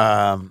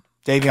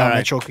 Davion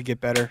Mitchell could get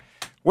better.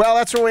 Well,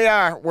 that's where we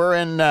are. We're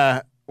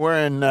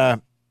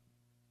in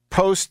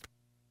post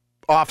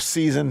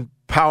off-season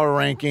power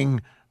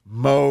ranking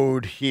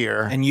mode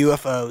here. And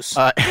UFOs.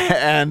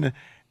 And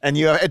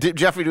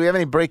Jeffrey, do we have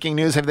any breaking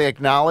news? Have they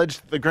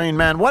acknowledged the green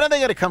man? When are they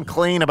going to come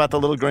clean about the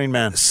little green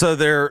man? So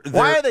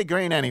why are they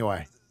green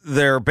anyway?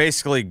 They're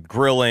basically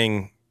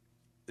grilling.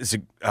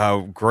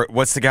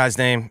 What's the guy's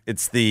name?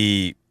 It's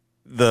the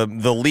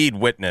lead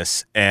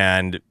witness,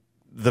 and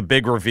the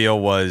big reveal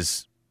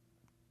was,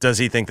 does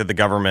he think that the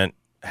government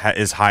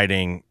is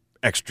hiding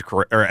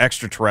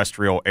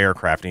extraterrestrial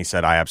aircraft? And he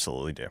said, I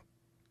absolutely do.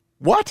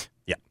 What?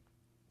 Yeah.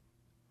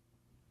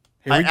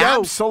 Here we go.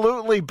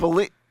 Absolutely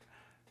believe.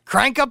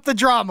 Crank up the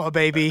drama,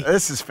 baby.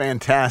 This is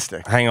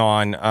fantastic. Hang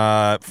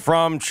on.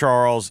 From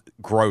Charles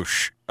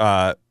Grosh.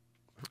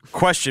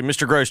 Question,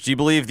 Mr. Grosh, do you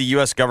believe the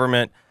U.S.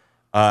 government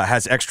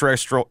has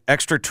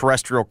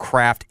extraterrestrial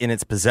craft in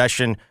its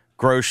possession?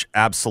 Grosh,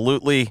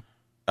 absolutely.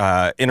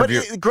 But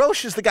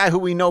Grosh is the guy who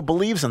we know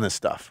believes in this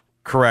stuff.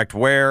 Correct.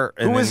 Where?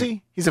 Who is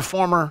he? He's a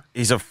former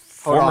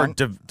Department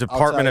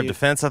of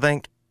Defense, I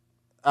think.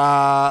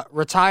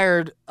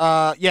 Retired.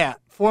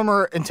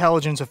 Former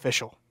intelligence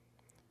official.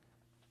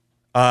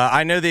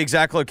 I know the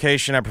exact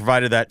location. I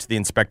provided that to the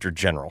Inspector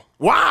General.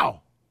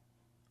 Wow.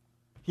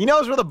 He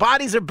knows where the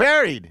bodies are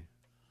buried.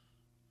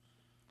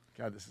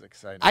 God, this is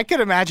exciting. I could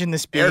imagine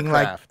this being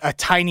Aircraft. like a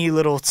tiny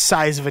little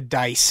size of a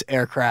dice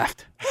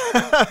aircraft.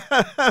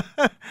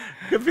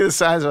 Could be the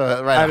size of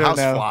a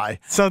housefly.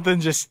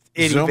 Something just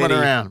itty zooming bitty.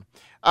 around.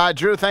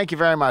 Drew, thank you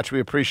very much. We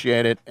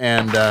appreciate it.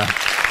 And we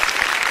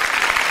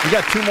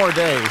got 2 more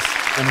days.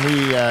 And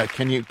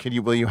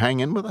will you hang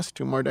in with us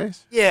 2 more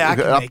days? Yeah, I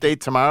can update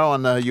tomorrow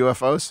on the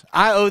UFOs.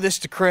 I owe this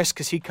to Chris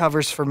because he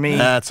covers for me.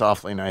 That's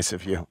awfully nice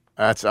of you.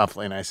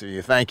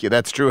 Thank you.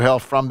 That's Drew Hill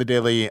from the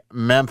Daily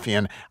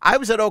Memphian. I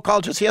was at Oak Hall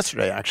just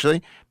yesterday,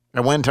 actually. I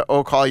went to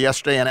Oak Hall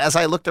yesterday, and as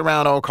I looked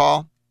around Oak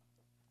Hall,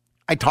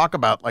 I talk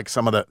about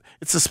some of the.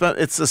 It's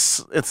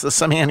a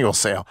semi-annual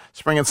sale,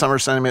 spring and summer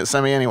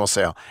semi-annual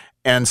sale,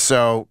 and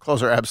so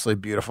clothes are absolutely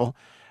beautiful.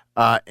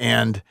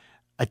 And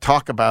I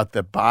talk about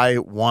the buy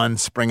one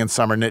spring and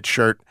summer knit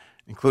shirt,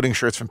 including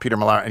shirts from Peter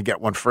Millar, and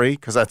get one free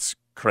because that's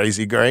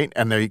crazy great.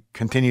 And they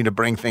continue to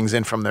bring things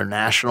in from their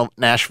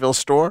Nashville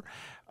store.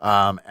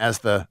 As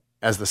the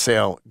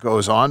sale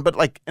goes on, but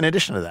in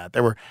addition to that,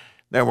 there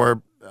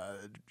were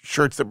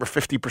shirts that were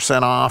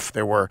 50% off.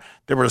 There were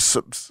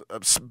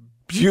some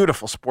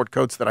beautiful sport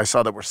coats that I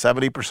saw that were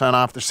 70%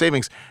 off. There's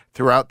savings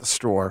throughout the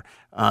store.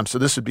 So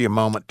this would be a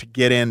moment to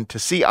get in to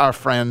see our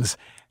friends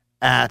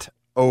at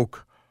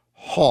Oak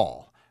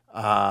Hall.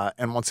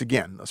 And once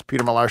again, those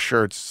Peter Millar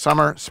shirts,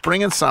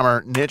 spring and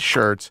summer knit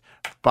shirts,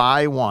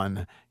 buy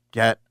one,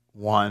 get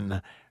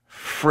one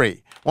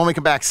free. When we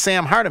come back,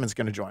 Sam Hardiman's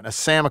going to join us.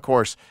 Sam, of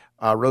course,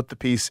 wrote the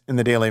piece in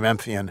the Daily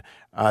Memphian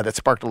that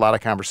sparked a lot of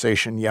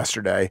conversation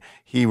yesterday.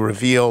 He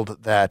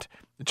revealed that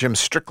Jim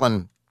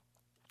Strickland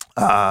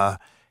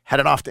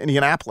headed off to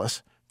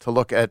Indianapolis to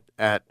look at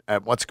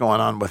what's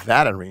going on with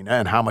that arena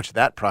and how much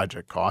that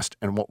project cost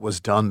and what was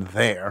done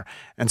there.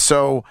 And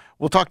so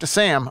we'll talk to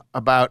Sam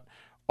about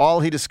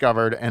all he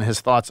discovered and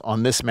his thoughts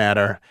on this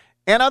matter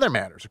and other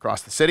matters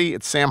across the city.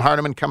 It's Sam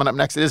Hardiman coming up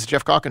next. It is the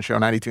Jeff Calkins Show,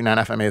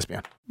 92.9 FM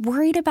ESPN.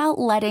 Worried about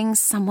letting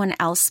someone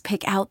else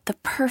pick out the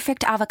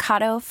perfect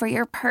avocado for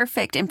your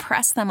perfect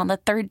impress them on the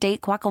third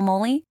date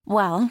guacamole?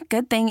 Well,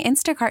 good thing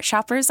Instacart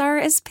shoppers are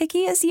as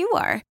picky as you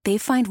are. They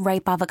find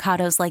ripe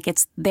avocados like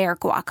it's their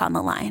guac on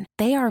the line.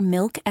 They are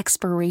milk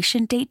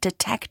expiration date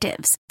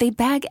detectives. They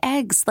bag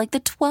eggs like the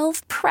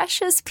 12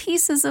 precious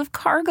pieces of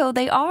cargo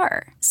they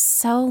are.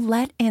 So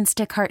let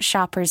Instacart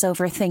shoppers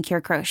overthink your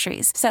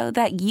groceries so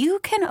that you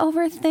can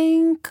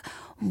overthink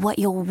what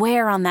you'll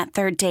wear on that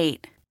third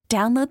date.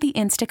 Download the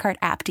Instacart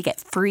app to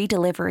get free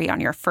delivery on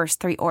your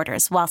first 3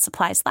 orders while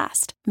supplies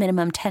last.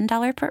 Minimum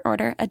 $10 per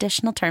order.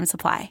 Additional terms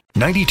apply.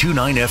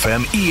 92.9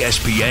 FM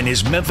ESPN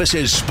is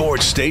Memphis'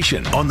 sports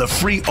station on the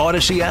free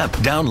Odyssey app.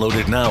 Download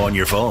it now on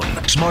your phone.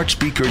 Smart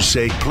speakers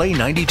say play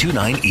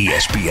 92.9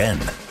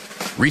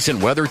 ESPN.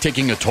 Recent weather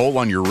taking a toll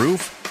on your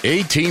roof?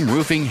 A-Team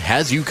Roofing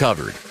has you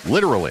covered,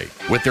 literally,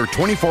 with their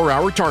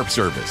 24-hour tarp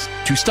service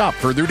to stop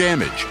further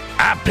damage.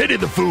 I pity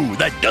the fool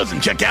that doesn't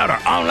check out our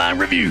online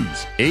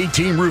reviews.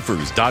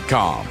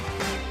 ATeamRoofers.com.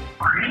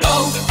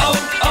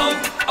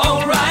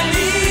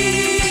 O'Reilly.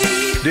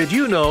 Did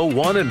you know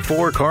 1 in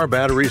 4 car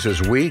batteries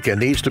is weak and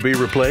needs to be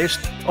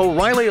replaced?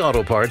 O'Reilly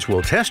Auto Parts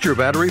will test your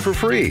battery for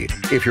free.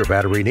 If your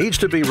battery needs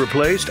to be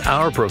replaced,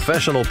 our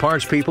professional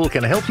parts people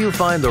can help you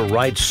find the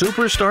right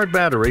Super Start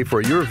battery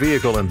for your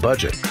vehicle and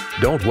budget.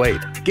 Don't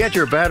wait. Get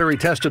your battery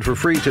tested for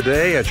free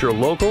today at your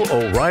local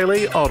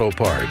O'Reilly Auto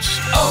Parts.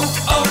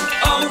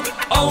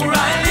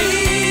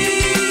 O'Reilly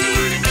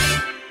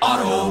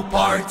Auto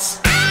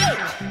Parts.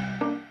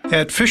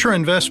 At Fisher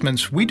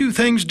Investments, we do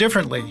things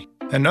differently,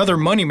 and other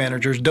money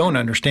managers don't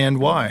understand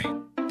why.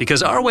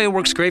 Because our way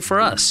works great for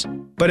us.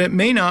 But it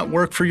may not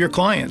work for your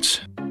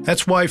clients.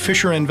 That's why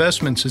Fisher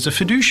Investments is a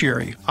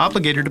fiduciary,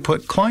 obligated to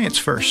put clients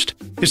first.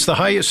 It's the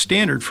highest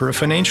standard for a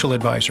financial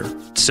advisor.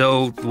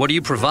 So, what do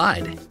you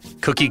provide?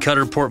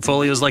 Cookie-cutter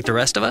portfolios like the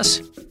rest of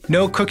us?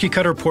 No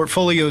cookie-cutter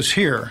portfolios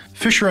here.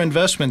 Fisher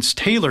Investments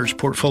tailors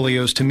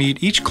portfolios to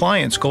meet each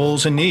client's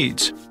goals and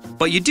needs.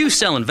 But you do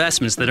sell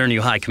investments that earn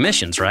you high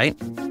commissions, right?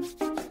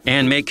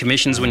 And make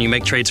commissions when you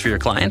make trades for your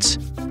clients?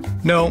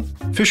 No,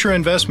 Fisher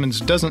Investments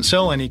doesn't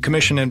sell any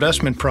commission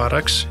investment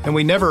products, and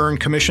we never earn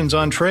commissions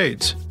on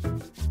trades.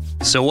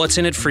 So what's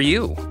in it for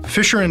you?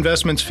 Fisher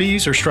Investments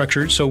fees are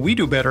structured so we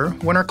do better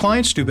when our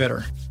clients do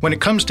better. When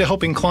it comes to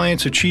helping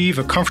clients achieve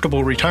a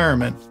comfortable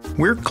retirement,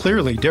 we're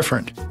clearly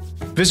different.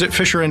 Visit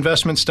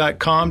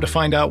FisherInvestments.com to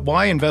find out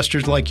why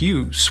investors like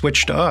you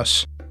switch to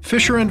us.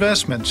 Fisher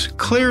Investments,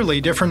 clearly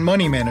different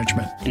money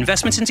management.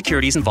 Investments in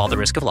securities involve the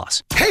risk of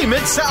loss. Hey,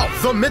 Mid-South,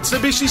 the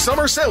Mitsubishi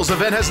Summer Sales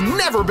Event has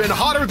never been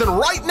hotter than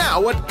right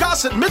now at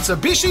Gossett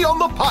Mitsubishi on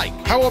the Pike.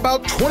 How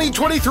about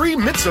 2023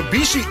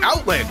 Mitsubishi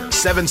Outlander?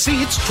 7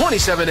 seats,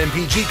 27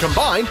 MPG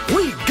combined.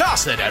 We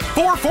Gossett at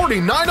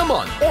 $449 a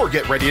month. Or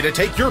get ready to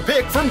take your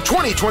pick from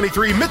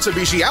 2023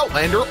 Mitsubishi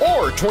Outlander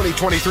or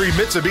 2023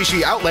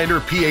 Mitsubishi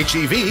Outlander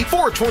PHEV.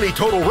 420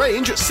 total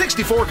range,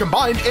 64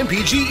 combined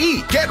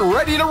MPGE. Get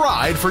ready to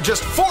ride for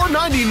just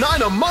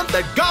 $499 a month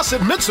at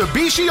Gossett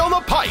Mitsubishi on the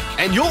Pike.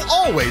 And you'll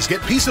always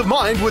get peace of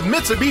mind with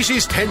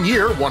Mitsubishi's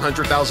 10-year,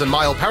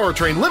 100,000-mile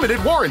powertrain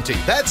limited warranty.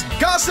 That's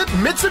Gossett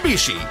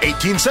Mitsubishi,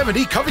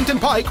 1870 Covington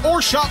Pike,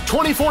 or shop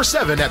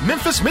 24/7 at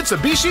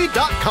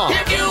MemphisMitsubishi.com.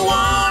 If you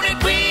want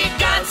it, we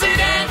got it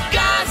at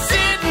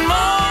Gossett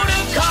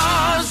Motor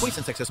Cars. 20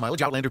 cents excess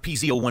mileage. Outlander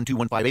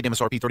PZ012158,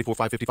 MSRP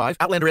 34555.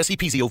 Outlander SE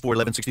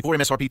PZ041164,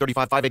 MSRP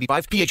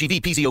 35585.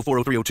 PHEV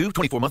PZ040302,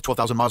 24-month,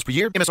 12,000 miles per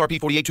year. MSRP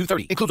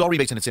 48230. Includes all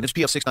rebates and incentives.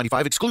 PF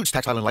 695. Excludes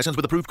tax filing license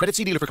with approved credit.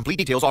 See dealer for complete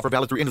details. Offer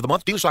valid through end of the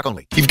month. Dealer stock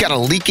only. You've got a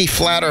leaky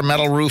flat or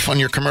metal roof on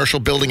your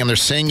commercial building and they're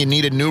saying you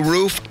need a new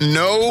roof?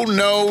 No.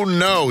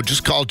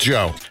 Just call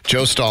Joe.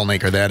 Joe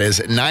Stallmaker, that is.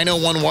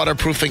 901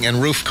 Waterproofing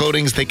and Roof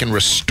Coatings. They can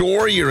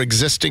restore your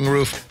existing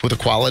roof with a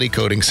quality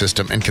coating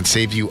system and can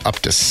save you up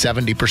to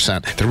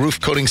 70%. The roof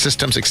coating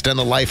systems extend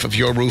the life of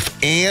your roof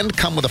and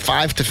come with a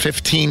 5 to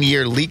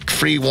 15-year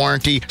leak-free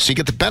warranty, so you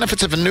get the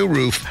benefits of a new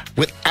roof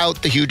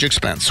without the huge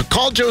expense. So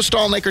call Joe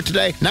Stallmaker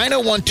today,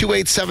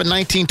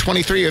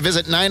 901-287-1923, or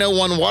visit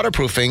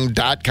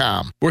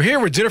 901waterproofing.com. We're here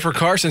with Jennifer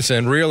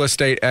Carsonson, real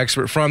estate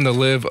expert from the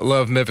Live,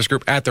 Love Memphis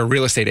Group at the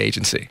Real Estate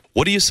Agency.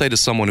 What do you say to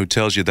someone who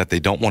tells you that they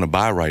don't want to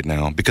buy right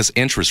now because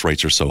interest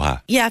rates are so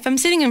high? Yeah, if I'm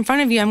sitting in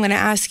front of you, I'm going to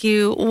ask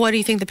you, what do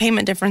you think the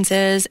payment difference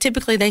is?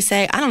 Typically, they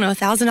say, I don't know,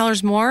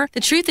 $1,000 more. The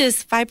truth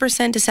is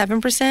 5% to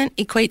 7%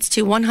 equates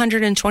to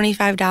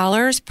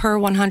 $125 per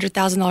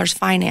 $100,000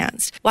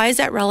 financed. Why is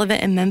that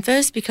relevant in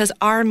Memphis? Because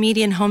our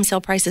median home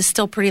sale price is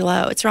still pretty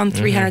low. It's around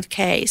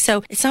 $300K,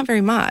 so it's not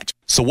very much.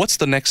 So what's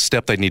the next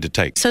step they need to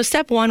take? So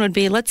step one would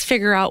be, let's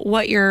figure out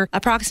what your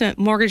approximate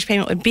mortgage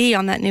payment would be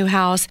on that new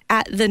house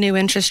at the new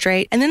interest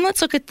rate. And then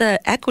let's look at the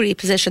equity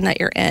position that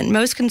you're in.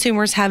 Most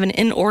consumers have an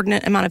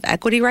inordinate amount of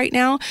equity right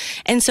now.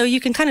 And so you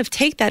can kind of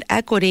take that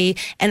equity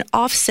and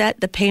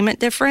offset the payment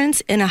difference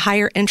in a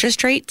higher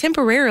interest rate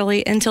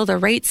temporarily until the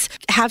rates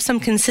have some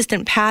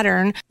consistent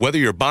pattern. Whether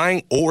you're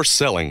buying or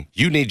selling,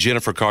 you need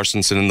Jennifer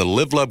Carstensen in the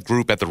Live Love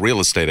Group at the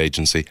Real Estate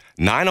Agency,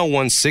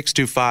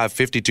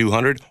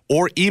 901-625-5200,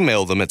 or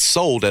email them at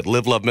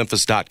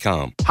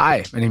sold@livelovememphis.com.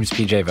 Hi, my name is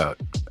PJ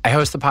Vogt. I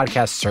host the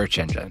podcast Search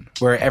Engine,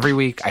 where every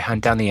week I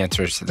hunt down the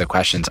answers to the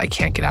questions I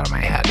can't get out of my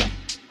head.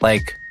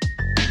 Like,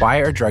 why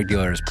are drug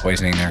dealers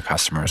poisoning their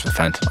customers with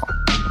fentanyl?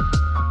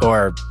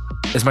 Or,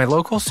 is my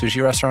local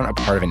sushi restaurant a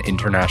part of an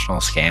international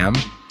scam?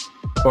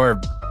 Or,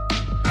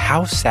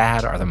 how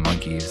sad are the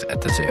monkeys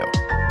at the zoo?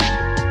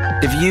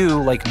 If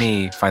you, like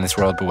me, find this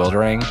world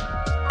bewildering,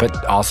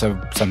 but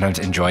also sometimes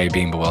enjoy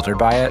being bewildered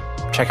by it,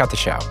 check out the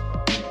show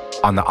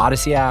on the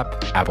Odyssey app,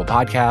 Apple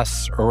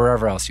Podcasts, or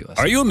wherever else you listen.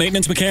 Are you a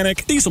maintenance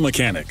mechanic, diesel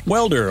mechanic,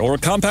 welder, or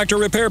compactor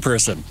repair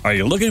person? Are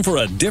you looking for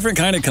a different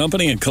kind of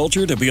company and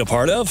culture to be a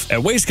part of?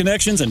 At Waste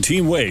Connections and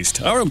Team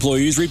Waste, our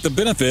employees reap the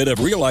benefit of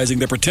realizing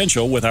their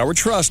potential with our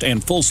trust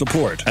and full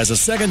support. As a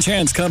second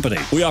chance company,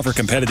 we offer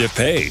competitive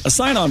pay, a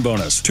sign-on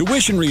bonus,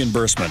 tuition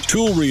reimbursement,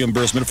 tool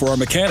reimbursement for our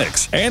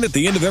mechanics, and at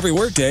the end of every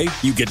workday,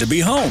 you get to be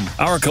home.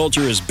 Our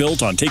culture is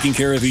built on taking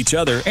care of each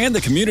other and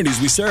the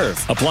communities we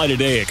serve. Apply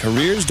today at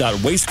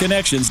careers.wasteconnections.com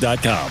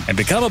and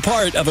become a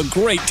part of a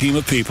great team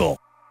of people.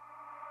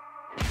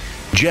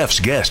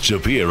 Jeff's guests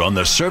appear on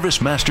the Service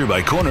Master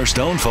by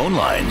Cornerstone phone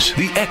lines.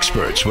 The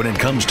experts when it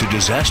comes to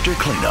disaster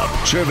cleanup.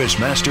 Service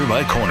Master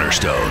by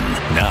Cornerstone.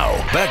 Now,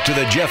 back to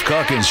the Jeff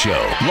Calkins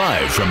Show,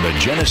 live from the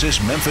Genesis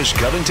Memphis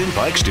Covington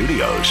Pike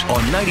Studios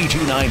on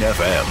 92.9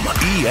 FM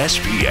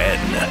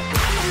ESPN.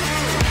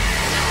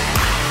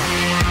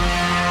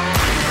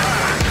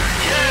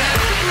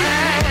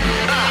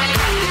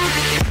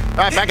 All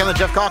right, back on the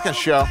Jeff Calkins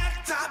Show.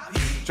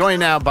 Joined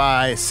now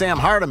by Sam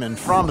Hardiman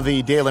from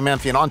the Daily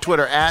Memphian on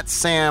Twitter at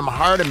Sam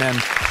Hardiman.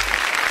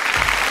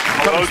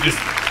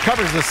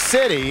 Covers the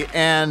city,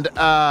 and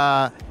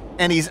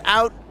he's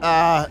out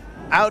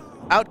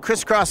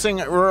crisscrossing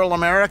rural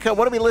America.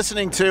 What are we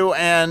listening to,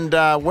 and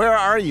where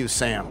are you,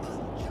 Sam?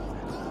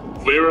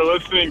 We were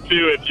listening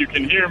to, if you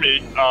can hear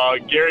me,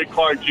 Gary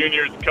Clark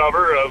Jr.'s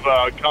cover of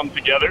Come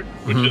Together,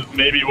 which is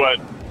maybe what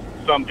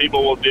some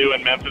people will do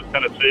in Memphis,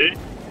 Tennessee.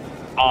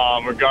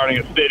 Regarding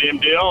a stadium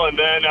deal, and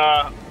then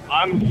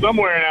I'm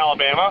somewhere in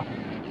Alabama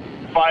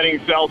fighting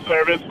cell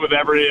service with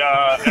every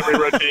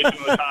rotation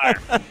of the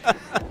tire.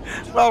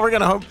 Well, we're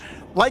going to hope,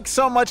 like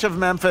so much of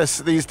Memphis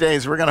these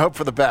days, we're going to hope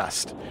for the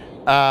best.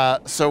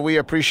 So we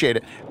appreciate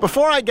it.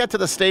 Before I get to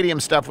the stadium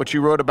stuff, which you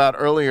wrote about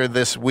earlier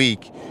this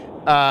week,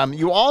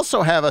 you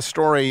also have a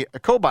story, a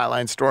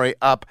co-byline story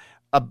up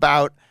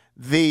about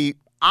the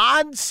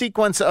odd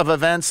sequence of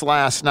events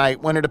last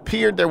night when it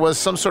appeared there was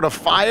some sort of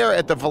fire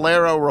at the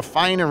Valero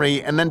refinery,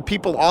 and then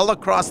people all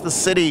across the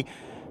city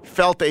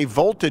felt a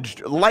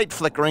light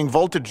flickering,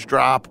 voltage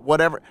drop,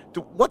 whatever.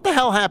 What the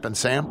hell happened,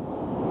 Sam?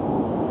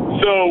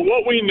 So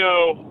what we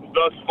know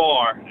thus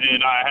far,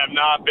 and I have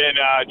not been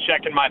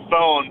checking my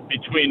phone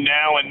between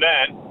now and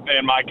then,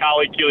 and my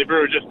colleague Keely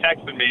Brewer just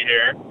texted me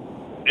here,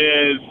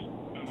 is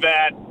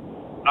that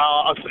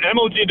a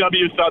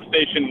MLGW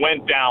substation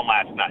went down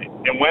last night.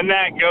 And when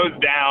that goes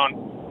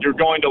down, you're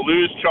going to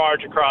lose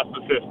charge across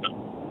the system.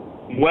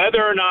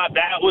 Whether or not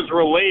that was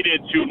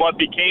related to what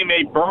became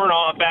a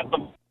burn-off at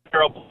the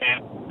Valero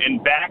plant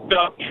and backed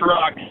up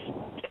trucks,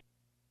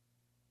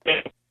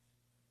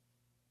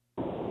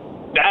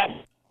 that's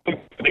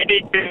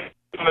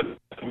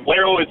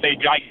Valero is a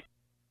giant.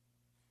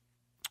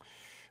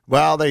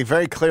 Well, they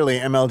very clearly,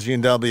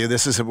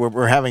 MLGW,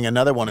 we're having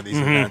another one of these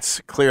events,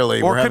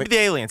 clearly. Or it could be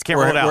the aliens. Can't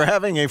roll it out. We're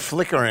having a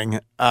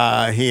flickering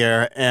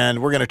here,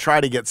 and we're going to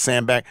try to get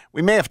Sam back.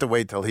 We may have to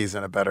wait till he's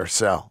in a better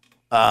cell.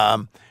 You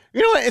know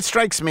what? It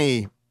strikes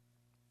me,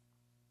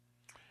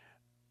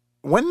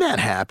 when that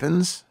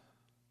happens,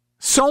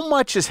 so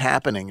much is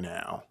happening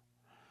now.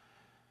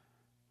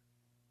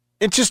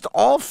 It just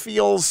all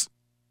feels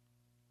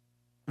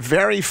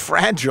very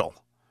fragile.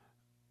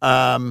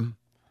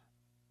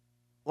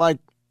 Like,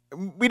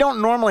 we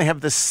don't normally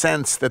have this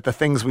sense that the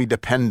things we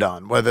depend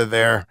on, whether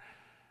they're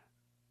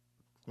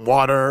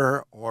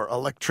water or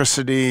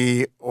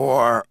electricity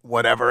or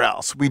whatever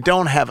else, we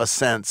don't have a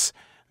sense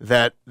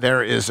that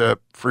there is a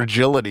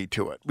fragility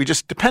to it. We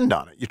just depend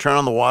on it. You turn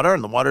on the water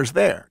and the water's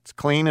there. It's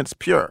clean, it's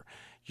pure.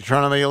 You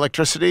turn on the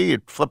electricity, you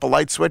flip a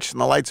light switch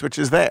and the light switch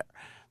is there.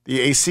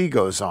 The AC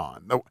goes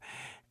on.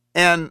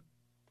 And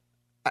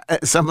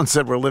someone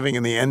said we're living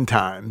in the end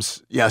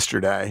times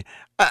yesterday.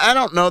 I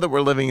don't know that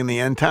we're living in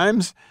the end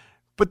times,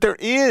 but there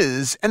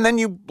is, and then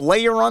you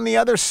layer on the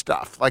other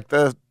stuff, like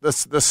the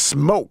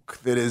smoke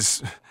that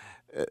is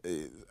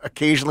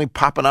occasionally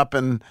popping up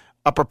in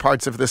upper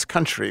parts of this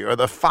country, or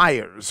the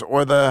fires,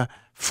 or the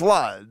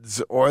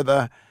floods, or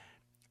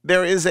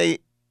there is a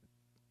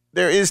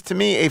there is to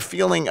me a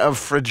feeling of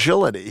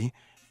fragility.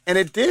 And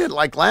it did.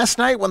 Like last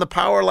night when the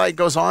power light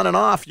goes on and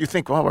off, you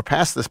think, well, we're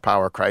past this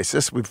power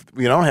crisis.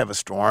 We don't have a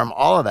storm,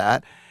 all of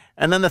that.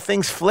 And then the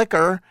things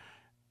flicker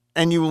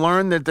and you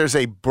learn that there's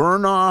a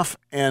burn off,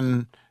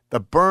 and the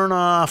burn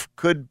off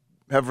could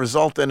have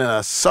resulted in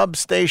a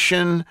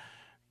substation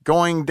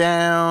going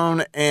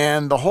down,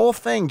 and the whole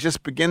thing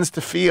just begins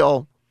to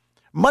feel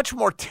much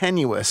more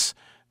tenuous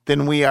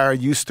than we are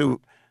used to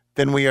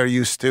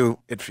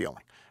it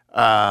feeling.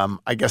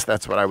 I guess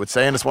that's what I would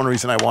say, and it's one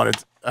reason I wanted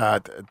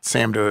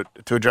Sam to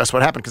address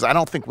what happened, because I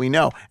don't think we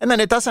know. And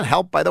then it doesn't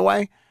help, by the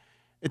way.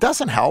 It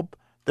doesn't help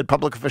that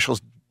public officials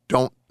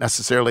don't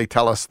necessarily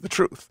tell us the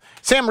truth.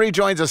 Sam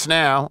rejoins us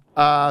now.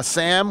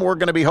 Sam, we're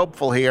going to be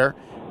hopeful here.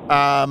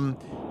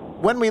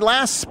 When we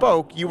last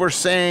spoke, you were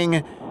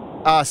saying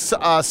a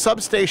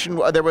substation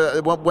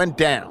went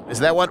down.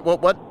 Is that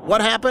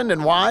what happened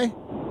and why?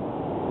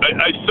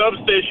 A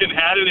substation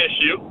had an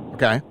issue.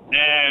 Okay.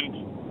 And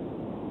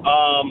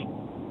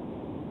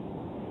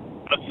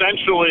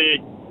essentially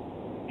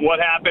what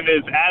happened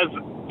is as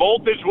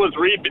voltage was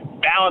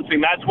rebalancing,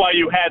 that's why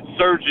you had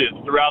surges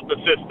throughout the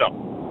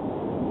system.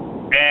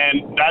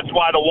 And that's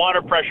why the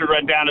water pressure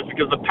went down, is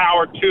because the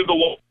power to the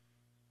water.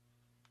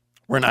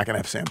 We're not going to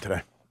have Sam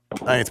today.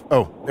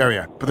 There we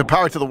are. But the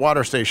power to the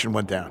water station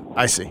went down.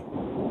 I see.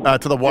 To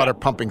the water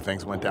pumping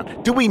things went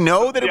down. Do we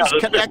know that it was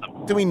connected?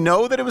 Do we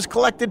know that it was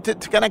connected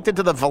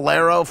to the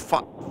Valero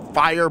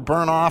fire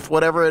burn off,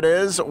 whatever it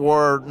is,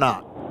 or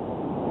not?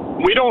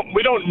 We don't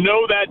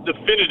know that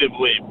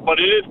definitively, but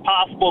it is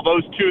possible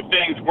those two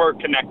things were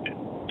connected.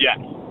 Yes.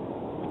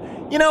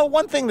 You know,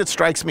 one thing that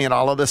strikes me in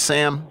all of this,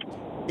 Sam,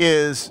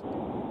 is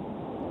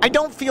I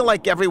don't feel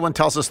like everyone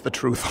tells us the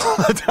truth all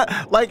the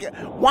time. Like,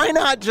 why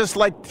not just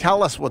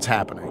tell us what's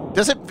happening?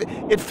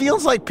 It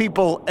feels like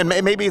people, and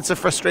maybe it's a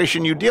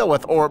frustration you deal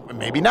with, or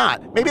maybe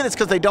not. Maybe it's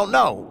because they don't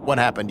know what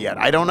happened yet.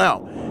 I don't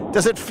know.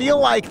 Does it feel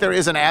like there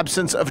is an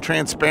absence of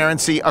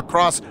transparency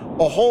across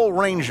a whole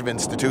range of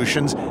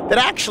institutions that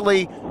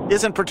actually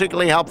isn't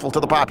particularly helpful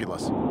to the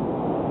populace? I'm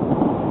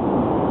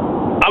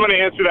going to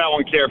answer that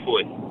one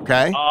carefully.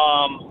 Okay.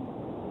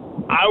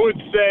 I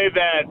would say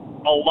that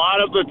a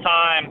lot of the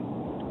time,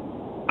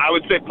 I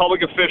would say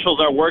public officials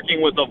are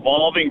working with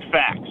evolving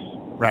facts.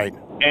 Right.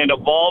 And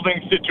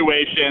evolving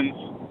situations,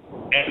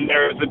 and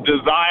there's a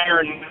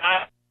desire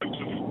not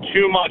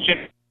too much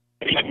information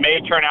that may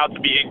turn out to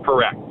be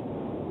incorrect.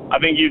 I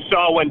think you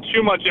saw when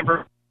too much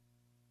information.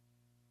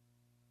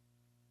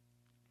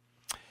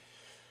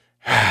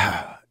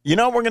 You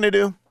know what we're going to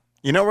do?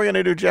 You know what we're going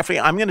to do, Jeffrey?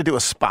 I'm going to do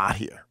a spot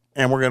here,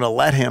 and we're going to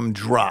let him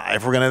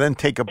drive. We're going to then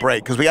take a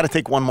break, because we got to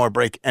take one more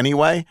break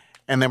anyway,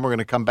 and then we're going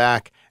to come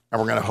back, and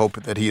we're going to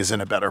hope that he is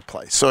in a better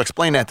place. So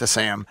explain that to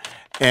Sam,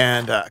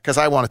 and because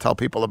I want to tell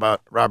people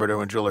about Robert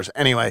Irwin Jewelers.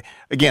 Anyway,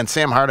 again,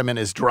 Sam Hardiman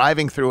is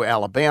driving through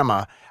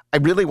Alabama. I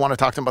really want to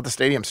talk to him about the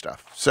stadium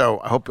stuff, so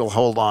I hope you'll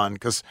hold on,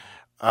 because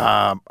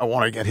I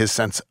want to get his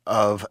sense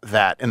of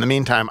that. In the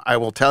meantime, I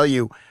will tell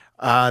you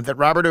that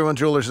Robert Irwin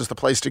Jewelers is the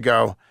place to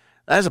go.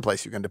 That is a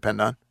place you can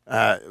depend on.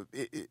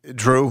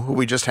 Drew, who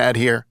we just had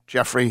here,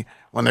 Jeffrey,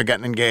 when they're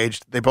getting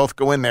engaged, they both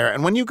go in there.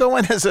 And when you go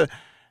in as a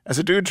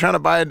dude trying to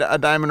buy a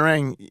diamond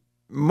ring,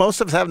 most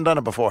of us haven't done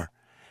it before.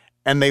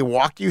 And they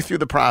walk you through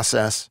the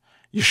process.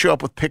 You show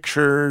up with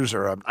pictures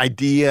or an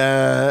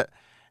idea,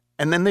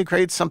 and then they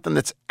create something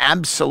that's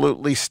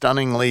absolutely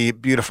stunningly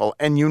beautiful.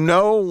 And you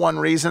know one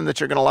reason that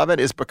you're going to love it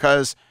is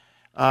because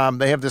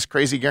they have this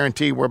crazy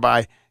guarantee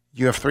whereby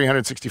you have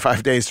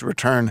 365 days to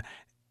return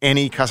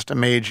any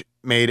custom-made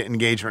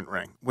engagement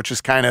ring, which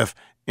is kind of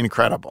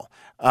incredible.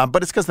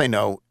 But it's because they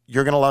know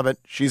you're going to love it.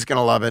 She's going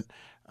to love it.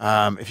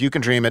 If you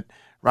can dream it,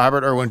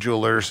 Robert Irwin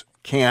Jewelers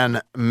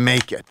can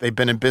make it. They've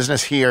been in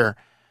business here,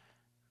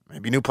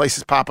 maybe new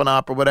places popping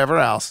up or whatever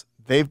else.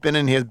 They've been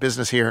in his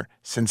business here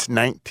since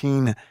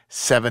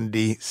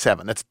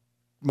 1977. That's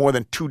more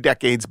than 2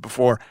 decades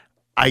before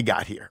I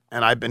got here,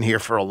 and I've been here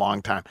for a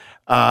long time.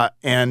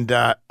 And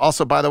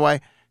also, by the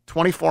way,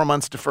 24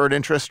 months deferred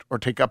interest, or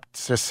take up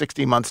to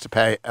 60 months to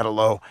pay at a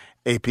low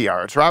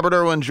APR. It's Robert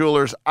Irwin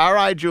Jewelers,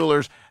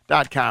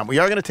 rijewelers.com. We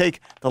are going to take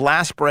the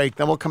last break,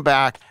 then we'll come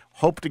back,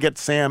 hope to get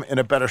Sam in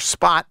a better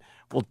spot.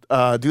 We'll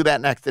do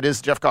that next. It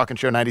is Jeff Calkins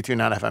Show,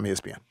 92.9 FM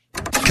ESPN.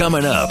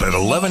 Coming up at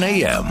 11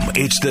 a.m.,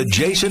 it's the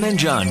Jason and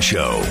John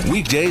Show.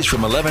 Weekdays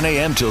from 11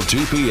 a.m. till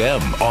 2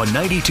 p.m. on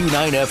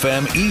 92.9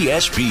 FM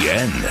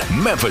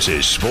ESPN,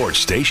 Memphis' sports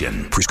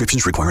station.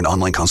 Prescriptions require an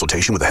online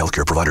consultation with a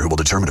healthcare provider who will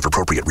determine if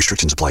appropriate.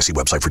 Restrictions apply. See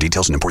website for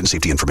details and important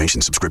safety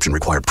information. Subscription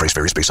required. Price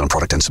varies based on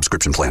product and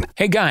subscription plan.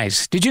 Hey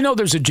guys, did you know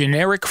there's a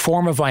generic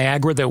form of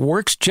Viagra that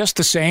works just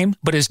the same,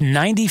 but is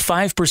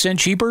 95%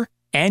 cheaper?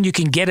 And you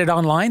can get it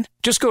online?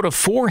 Just go to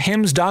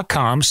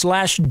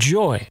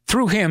 4hims.com/joy.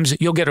 Through Hims,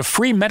 you'll get a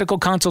free medical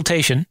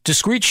consultation,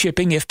 discreet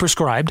shipping if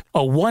prescribed, a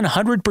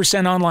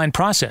 100% online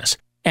process,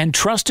 and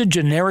trusted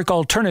generic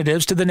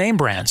alternatives to the name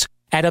brands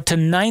at up to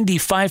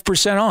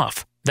 95%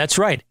 off. That's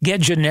right.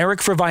 Get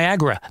generic for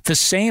Viagra, the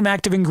same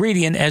active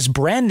ingredient as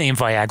brand name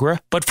Viagra,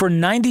 but for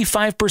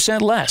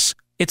 95% less.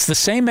 It's the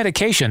same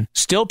medication,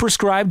 still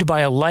prescribed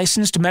by a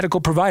licensed medical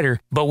provider,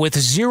 but with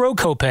zero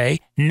copay,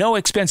 no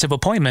expensive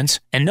appointments,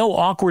 and no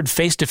awkward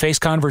face-to-face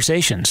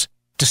conversations.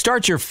 To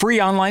start your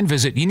free online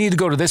visit, you need to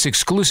go to this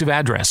exclusive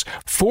address,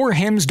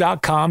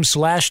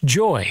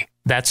 forhims.com/joy.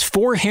 That's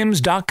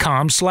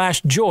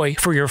forhims.com/joy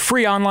for your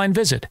free online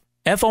visit.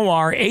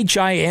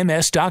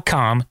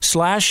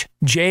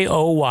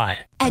 forhims.com/JOY.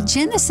 At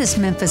Genesis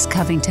Memphis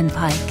Covington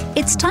Pike,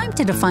 it's time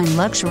to define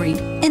luxury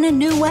in a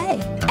new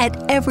way.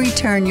 At every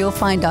turn, you'll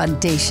find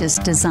audacious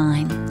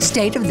design,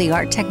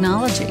 state-of-the-art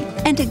technology,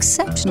 and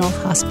exceptional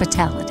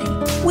hospitality.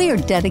 We are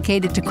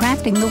dedicated to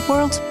crafting the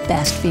world's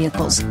best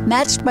vehicles,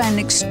 matched by an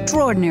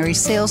extraordinary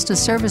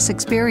sales-to-service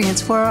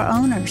experience for our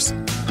owners.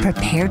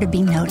 Prepare to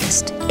be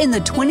noticed in the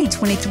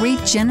 2023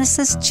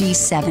 Genesis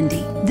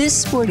G70.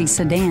 This sporty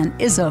sedan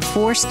is a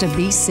force to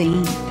be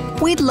seen.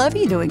 We'd love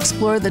you to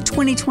explore the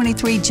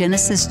 2023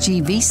 Genesis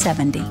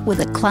GV70 with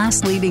a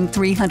class-leading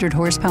 300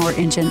 horsepower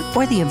engine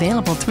or the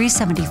available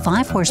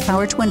 375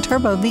 horsepower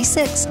twin-turbo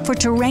V6 for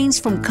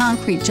terrains from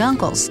concrete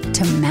jungles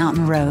to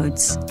mountain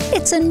roads.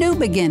 It's a new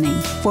beginning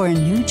for a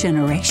new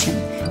generation.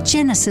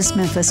 Genesis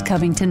Memphis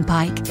Covington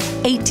Pike,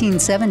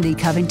 1870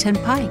 Covington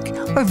Pike,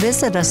 or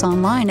visit us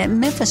online at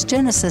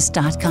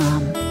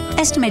memphisgenesis.com.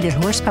 Estimated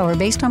horsepower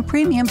based on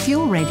premium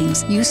fuel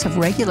ratings. Use of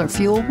regular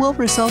fuel will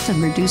result in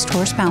reduced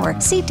horsepower.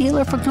 See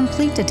dealer for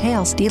complete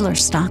details. Dealer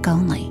stock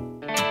only.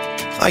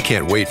 I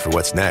can't wait for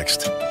what's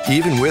next,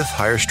 even with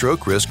higher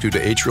stroke risk due to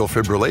atrial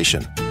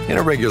fibrillation, an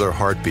irregular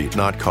heartbeat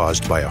not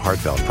caused by a heart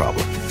valve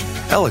problem.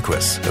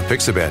 Eliquis,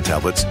 apixaban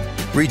tablets,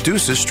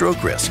 reduces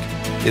stroke risk.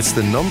 It's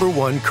the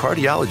 #1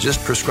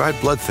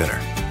 cardiologist-prescribed blood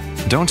thinner.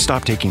 Don't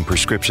stop taking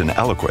prescription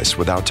Eliquis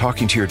without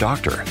talking to your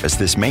doctor, as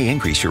this may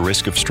increase your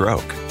risk of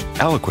stroke.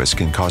 Eliquis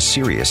can cause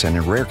serious and,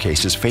 in rare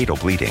cases, fatal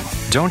bleeding.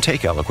 Don't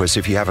take Eliquis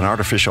if you have an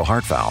artificial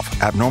heart valve,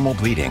 abnormal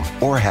bleeding,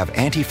 or have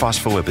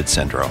antiphospholipid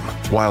syndrome.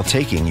 While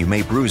taking, you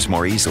may bruise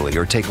more easily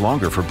or take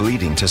longer for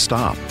bleeding to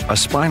stop. A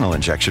spinal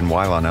injection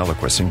while on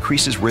Eliquis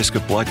increases risk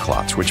of blood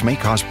clots, which may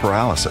cause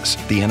paralysis,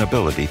 the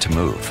inability to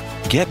move.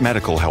 Get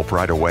medical help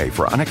right away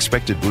for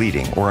unexpected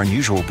bleeding or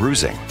unusual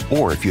bruising,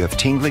 or if you have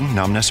tingling,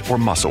 numbness, or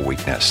muscle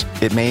weakness.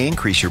 It may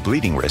increase your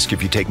bleeding risk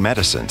if you take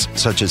medicines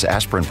such as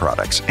aspirin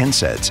products,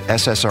 NSAIDs,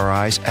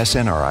 SSRIs,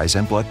 SNRIs,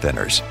 and blood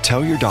thinners.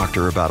 Tell your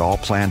doctor about all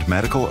planned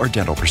medical or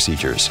dental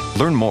procedures.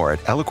 Learn more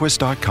at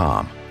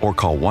Eliquis.com or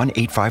call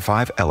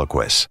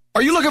 1-855-ELIQUIS.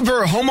 Are you looking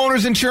for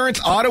homeowners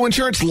insurance, auto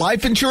insurance,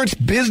 life insurance,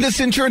 business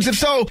insurance? If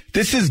so,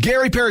 this is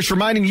Gary Parrish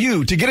reminding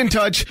you to get in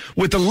touch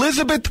with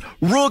Elizabeth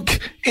Rook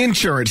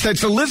Insurance.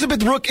 That's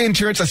Elizabeth Rook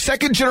Insurance, a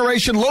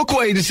second-generation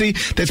local agency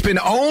that's been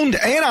owned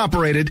and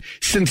operated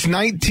since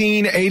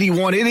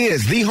 1981. It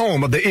is the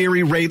home of the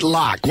Erie Rate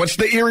Lock. What's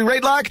the Erie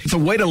Rate Lock? It's a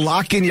way to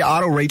lock in your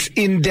auto rates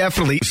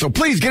indefinitely. So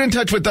please get in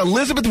touch with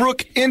Elizabeth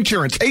Rook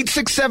Insurance,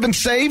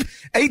 867-SAVE,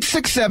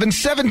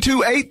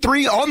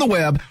 867-7283 on the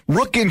web,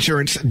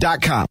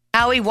 rookinsurance.com.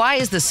 Howie, why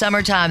is the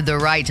summertime the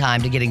right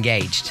time to get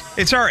engaged?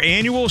 It's our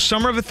annual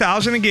Summer of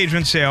 1,000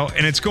 engagement sale,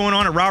 and it's going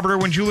on at Robert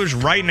Irwin Jewelers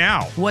right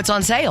now. What's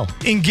on sale?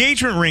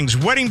 Engagement rings,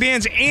 wedding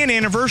bands, and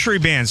anniversary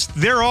bands.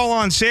 They're all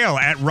on sale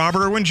at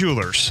Robert Irwin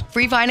Jewelers.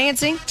 Free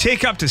financing?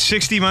 Take up to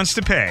 60 months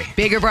to pay.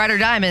 Bigger, brighter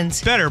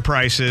diamonds. Better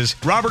prices.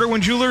 Robert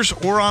Irwin Jewelers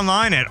or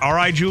online at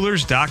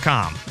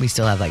rijewelers.com. We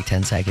still have like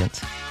 10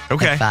 seconds.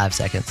 Okay. Like 5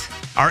 seconds.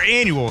 Our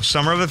annual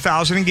Summer of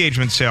 1,000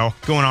 engagement sale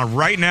going on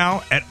right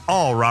now at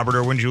all Robert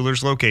Irwin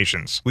Jewelers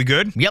locations. We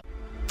good? Yep.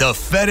 The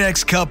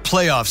FedEx Cup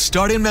playoffs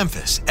start in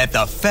Memphis at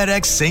the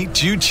FedEx St.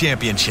 Jude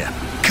Championship.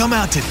 Come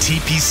out to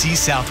TPC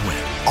Southwind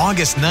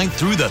August 9th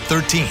through the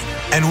 13th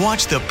and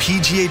watch the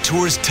PGA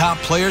Tour's top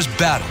players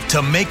battle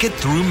to make it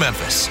through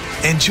Memphis.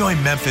 Enjoy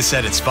Memphis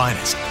at its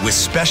finest with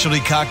specialty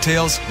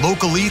cocktails,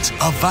 local eats,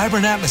 a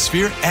vibrant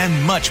atmosphere,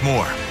 and much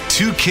more.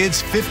 2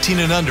 kids 15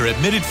 and under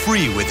admitted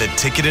free with a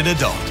ticketed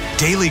adult.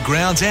 Daily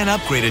grounds and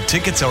upgraded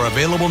tickets are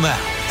available now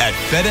at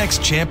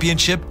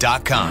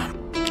FedExChampionship.com.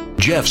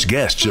 Jeff's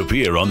guests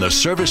appear on the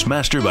Service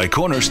Master by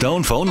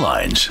Cornerstone phone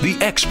lines. The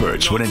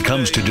experts when it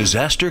comes to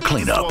disaster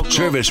cleanup.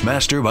 Service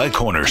Master by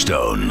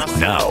Cornerstone.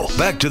 Now,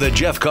 back to the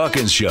Jeff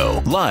Calkins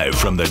Show, live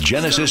from the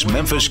Genesis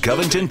Memphis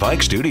Covington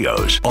Pike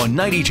Studios on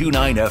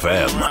 92.9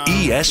 FM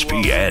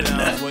ESPN.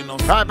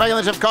 All right, back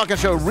on the Jeff Calkins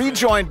Show,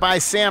 rejoined by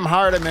Sam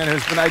Hardiman,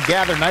 who's been, I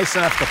gather, nice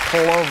enough to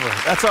pull over.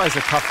 That's always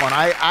a tough one.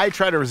 I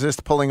try to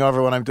resist pulling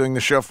over when I'm doing the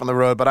show from the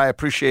road, but I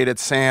appreciate it,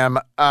 Sam.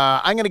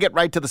 I'm going to get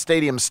right to the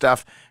stadium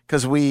stuff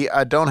because we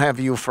don't have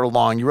you for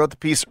long. You wrote the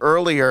piece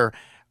earlier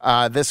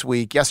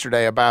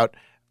yesterday, about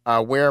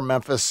where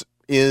Memphis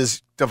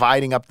is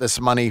dividing up this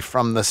money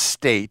from the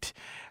state.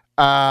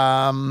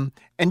 And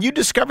you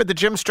discovered that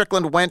Jim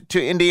Strickland went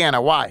to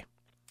Indiana. Why?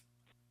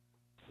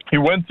 He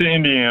went to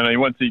Indiana.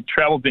 He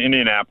traveled to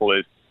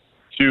Indianapolis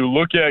to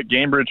look at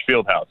Gainbridge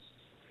Fieldhouse.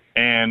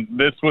 And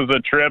this was a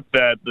trip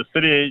that the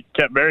city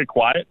kept very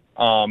quiet.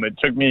 It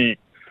took me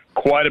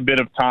quite a bit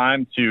of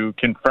time to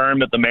confirm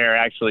that the mayor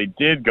actually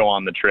did go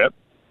on the trip.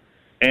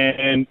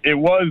 And it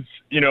was,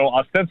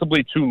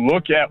 ostensibly to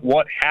look at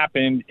what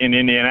happened in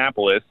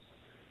Indianapolis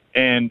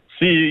and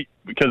see,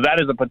 because that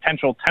is a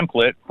potential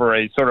template for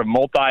a sort of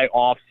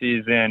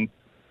multi-off-season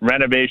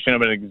renovation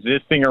of an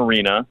existing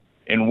arena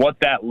and what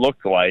that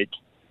looked like.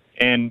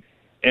 And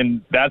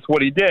that's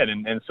what he did.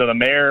 And so the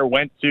mayor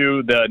went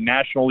to the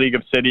National League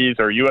of Cities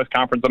or U.S.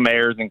 Conference of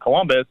Mayors in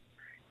Columbus.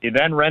 He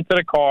then rented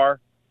a car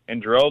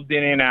and drove to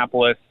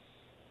Indianapolis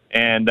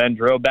and then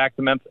drove back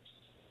to Memphis.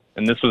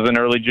 And this was in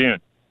early June.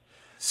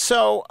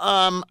 So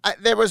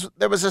there was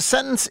a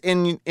sentence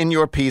in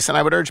your piece, and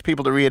I would urge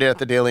people to read it at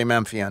the Daily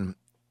Memphian,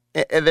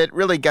 that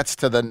really gets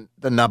to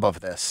the nub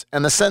of this.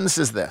 And the sentence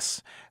is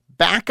this: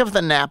 back of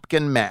the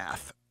napkin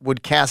math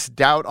would cast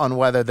doubt on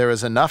whether there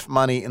is enough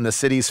money in the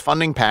city's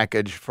funding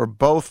package for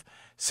both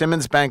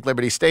Simmons Bank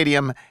Liberty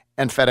Stadium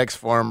and FedEx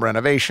Forum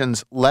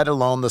renovations, let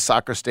alone the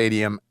soccer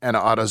stadium and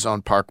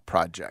AutoZone Park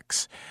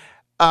projects.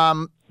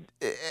 As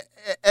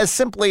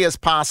simply as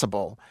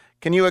possible,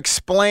 can you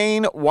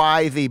explain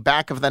why the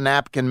back of the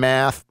napkin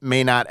math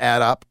may not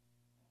add up?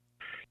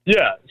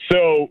 Yeah,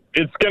 so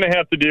it's going to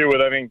have to do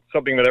with, I think,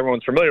 something that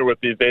everyone's familiar with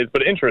these days,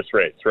 but interest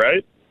rates,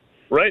 right?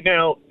 Right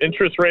now,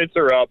 interest rates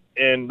are up,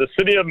 and the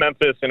city of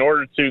Memphis, in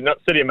order to, not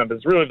city of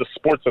Memphis, really the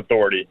sports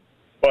authority,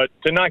 but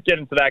to not get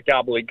into that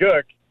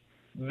gobbledygook,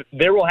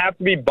 there will have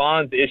to be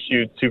bonds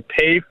issued to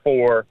pay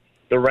for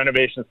the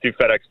renovations to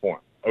FedEx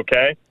Forum,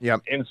 okay?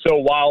 Yep. And so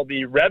while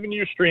the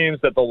revenue streams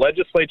that the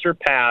legislature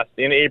passed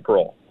in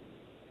April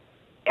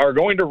are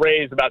going to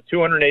raise about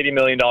 $280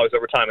 million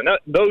over time, and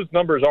those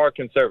numbers are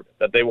conservative,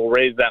 that they will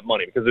raise that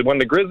money, because when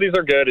the Grizzlies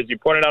are good, as you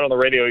pointed out on the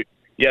radio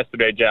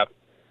yesterday, Jeff,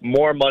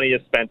 more money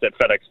is spent at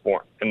FedEx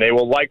Forum, and they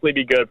will likely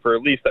be good for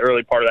at least the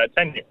early part of that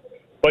tenure.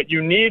 But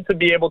you need to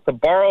be able to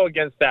borrow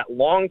against that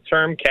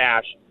long-term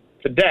cash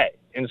today.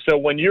 And so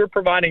when you're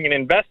providing an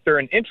investor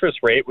an interest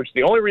rate, which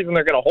the only reason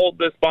they're going to hold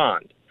this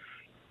bond,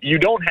 you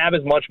don't have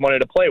as much money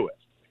to play with.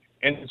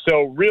 And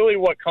so really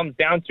what comes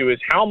down to is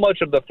how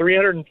much of the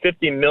 $350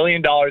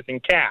 million in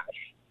cash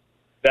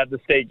that the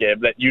state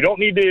gave that you don't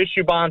need to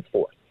issue bonds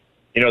for.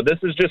 You know, this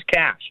is just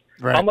cash.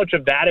 Right. How much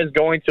of that is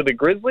going to the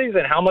Grizzlies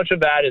and how much of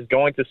that is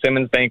going to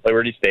Simmons Bank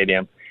Liberty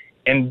Stadium?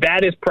 And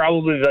that is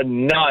probably the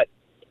nut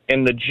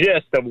and the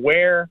gist of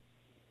where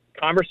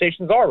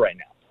conversations are right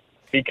now.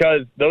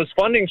 Because those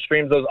funding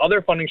streams, those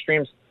other funding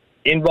streams,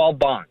 involve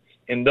bonds.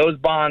 And those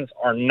bonds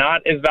are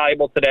not as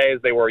valuable today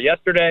as they were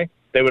yesterday.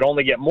 They would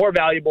only get more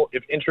valuable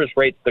if interest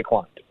rates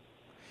declined.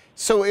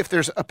 So if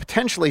there's a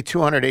potentially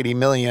 $280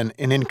 million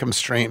in income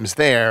streams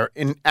there,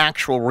 in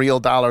actual real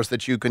dollars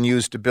that you can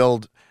use to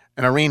build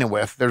an arena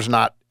with, there's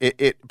not.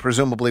 It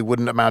presumably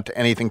wouldn't amount to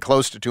anything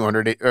close to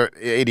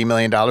 $280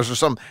 million, or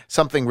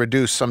something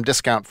reduced, some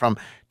discount from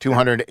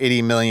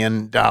 $280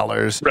 million.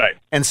 Right.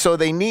 And so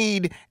they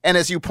need, and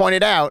as you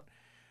pointed out,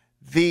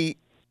 the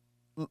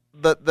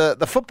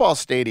football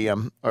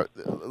stadium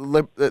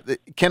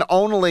can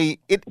only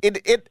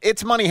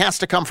its money has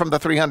to come from the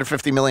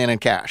 $350 million in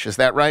cash. Is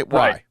that right?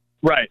 Why?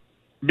 Right.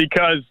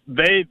 Because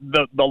the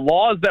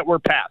laws that were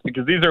passed,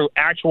 because these are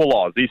actual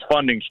laws, these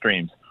funding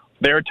streams,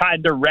 they're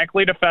tied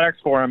directly to FedEx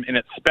Forum, and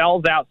it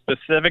spells out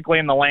specifically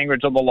in the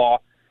language of the law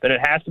that it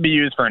has to be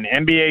used for an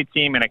NBA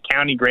team in a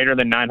county greater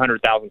than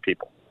 900,000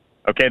 people.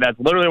 Okay, that's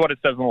literally what it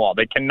says in the law.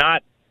 They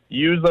cannot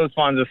use those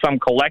funds as some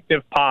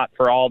collective pot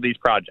for all these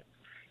projects.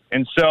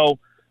 And so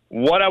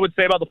what I would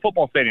say about the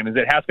football stadium is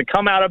it has to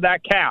come out of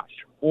that cash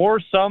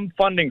or some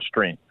funding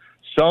stream,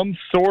 some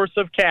source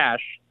of cash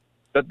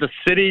that the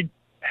city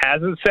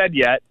hasn't said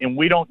yet and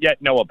we don't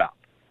yet know about.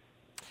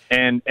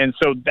 And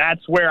so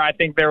that's where I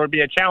think there would be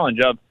a challenge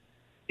of,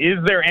 is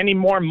there any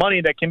more money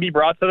that can be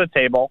brought to the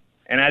table?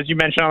 And as you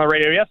mentioned on the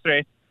radio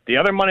yesterday, the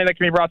other money that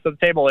can be brought to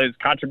the table is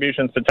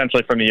contributions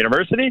potentially from the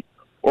university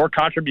or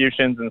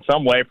contributions in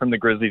some way from the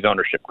Grizzlies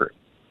ownership group.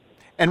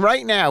 And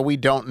right now we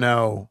don't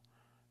know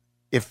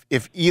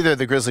if either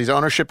the Grizzlies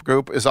ownership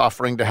group is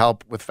offering to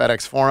help with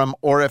FedEx Forum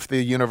or if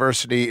the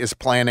university is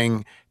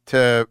planning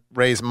to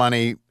raise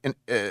money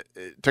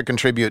to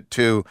contribute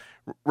to.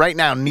 Right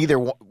now,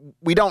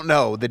 we don't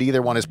know that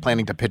either one is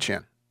planning to pitch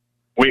in.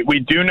 We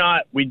do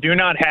not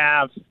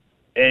have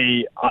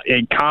a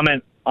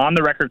comment on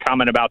the record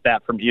comment about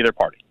that from either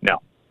party. No.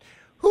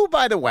 Who,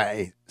 by the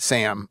way,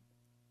 Sam,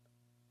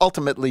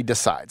 ultimately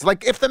decides?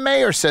 Like if the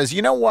mayor says,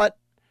 you know what,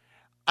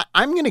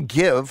 I'm going to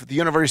give the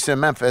University of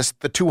Memphis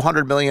the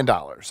 $200 million,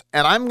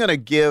 and I'm going to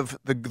give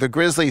the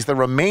Grizzlies the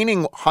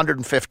remaining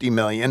 $150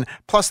 million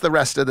plus the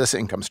rest of this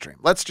income stream.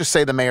 Let's just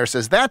say the mayor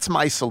says, that's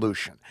my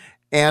solution.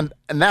 And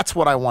that's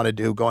what I want to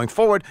do going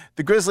forward.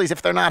 The Grizzlies,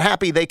 if they're not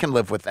happy, they can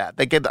live with that.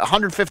 They get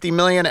 $150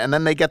 million, and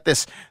then they get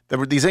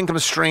these income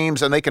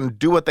streams, and they can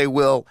do what they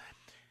will.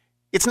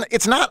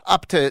 It's not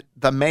up to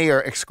the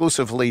mayor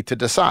exclusively to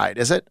decide,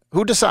 is it?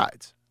 Who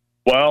decides?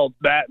 Well,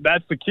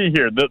 that's the key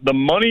here. The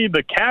money,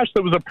 the cash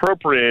that was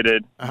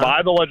appropriated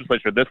by the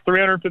legislature, this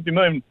 $350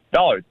 million,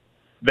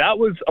 that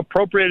was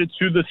appropriated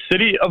to the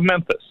city of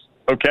Memphis.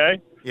 Okay.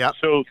 Yeah.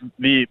 So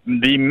the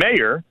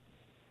mayor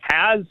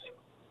has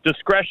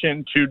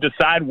discretion to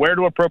decide where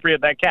to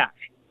appropriate that cash.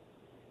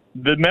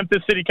 The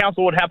Memphis City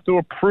Council would have to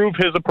approve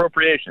his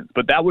appropriations,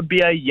 but that would be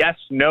a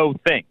yes-no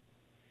thing.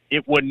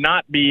 it would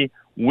not be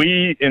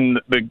we in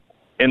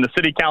the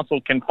city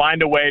council can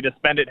find a way to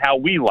spend it how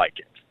we like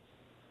it.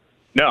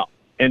 No.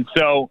 And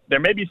so there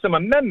may be some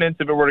amendments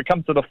if it were to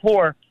come to the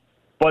floor,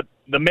 but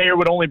the mayor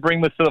would only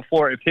bring this to the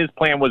floor if his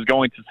plan was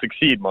going to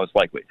succeed, most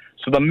likely.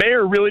 So the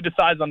mayor really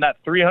decides on that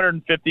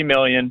 $350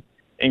 million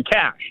in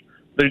cash.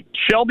 The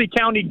Shelby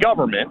County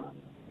government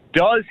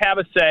does have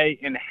a say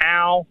in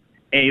how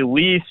a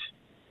lease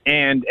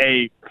and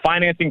a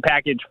financing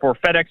package for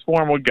FedEx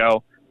Forum would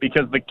go,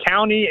 because the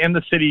county and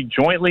the city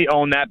jointly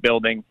own that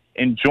building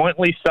and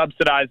jointly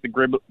subsidize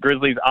the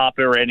Grizzlies'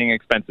 operating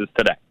expenses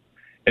today.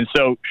 And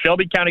so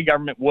Shelby County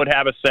government would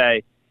have a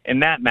say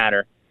in that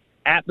matter.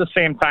 At the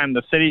same time,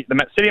 the city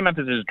of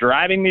Memphis is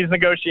driving these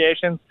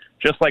negotiations,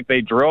 just like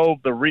they drove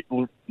the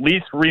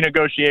lease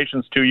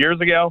renegotiations 2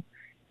 years ago.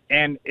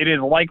 And it is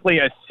likely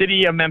a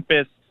city of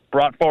Memphis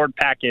brought forward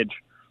package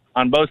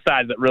on both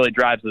sides that really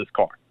drives this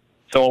car.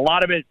 So a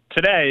lot of it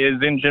today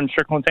is in Jim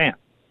Strickland's hands.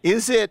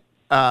 Is it?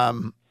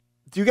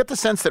 Do you get the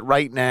sense that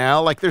right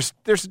now, like there's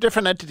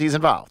different entities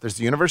involved? There's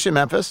the University of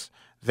Memphis.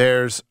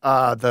 There's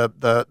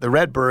the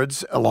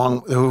Redbirds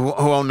who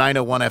own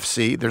 901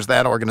 FC. There's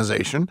that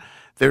organization.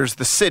 There's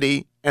the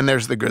city, and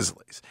there's the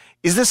Grizzlies.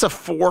 Is this a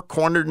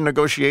four-cornered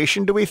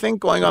negotiation, do we think,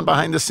 going on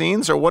behind the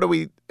scenes? Or what do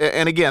we –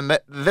 and again,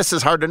 this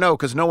is hard to know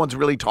because no one's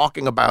really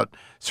talking about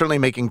certainly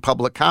making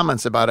public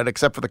comments about it,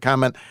 except for the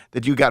comment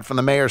that you got from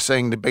the mayor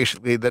saying that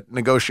basically that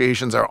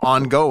negotiations are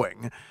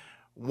ongoing.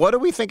 What do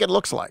we think it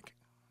looks like?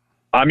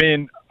 I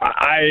mean,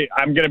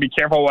 I'm going to be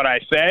careful what I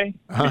say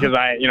because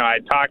I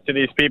talk to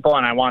these people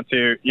and I want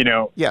to,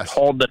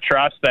 hold the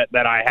trust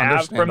that I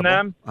have from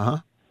them.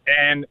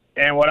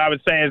 And what I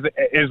would say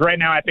is right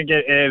now, I think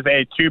it is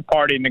a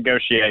two-party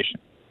negotiation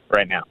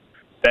right now.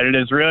 That it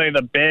is really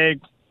the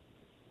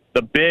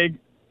big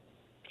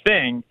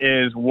thing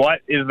is what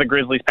is the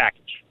Grizzlies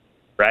package,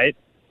 right?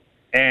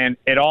 And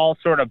it all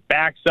sort of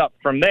backs up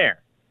from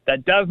there.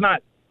 That does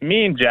not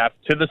mean, Jeff,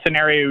 to the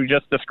scenario you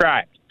just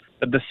described,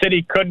 that the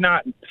city could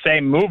not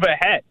say move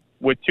ahead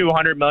with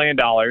 $200 million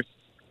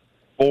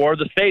for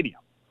the stadium,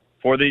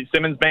 for the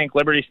Simmons Bank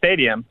Liberty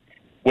Stadium,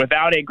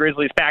 without a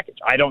Grizzlies package.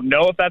 I don't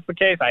know if that's the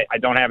case.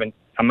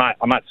 I'm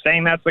not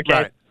saying that's the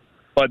case.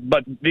 Right.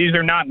 But these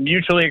are not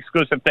mutually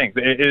exclusive things.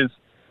 It is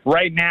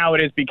right now.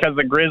 It is because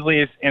the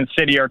Grizzlies and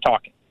city are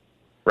talking,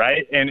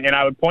 right? And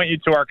I would point you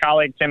to our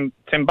colleague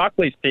Tim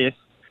Buckley's piece,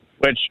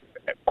 which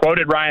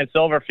quoted Ryan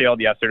Silverfield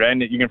yesterday,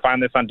 and you can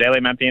find this on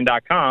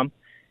DailyMemphian.com.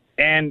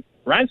 And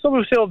Ryan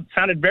Silverfield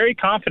sounded very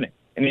confident,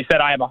 and he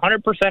said, "I have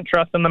 100%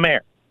 trust in the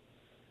mayor."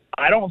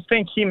 I don't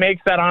think he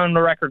makes that on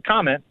the record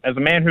comment as a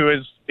man who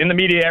is in the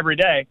media every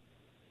day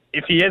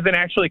if he isn't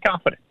actually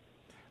confident.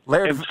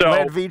 Laird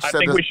Veach I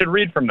think we should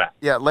read from that.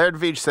 Yeah, Laird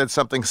Veach said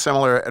something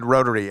similar at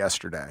Rotary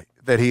yesterday,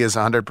 that he is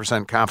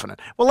 100% confident.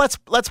 Well,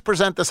 let's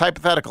present this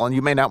hypothetical, and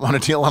you may not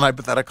want to deal on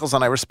hypotheticals,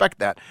 and I respect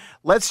that.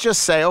 Let's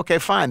just say, okay,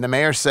 fine. The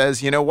mayor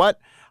says, you know what?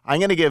 I'm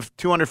going to give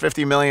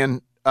 $250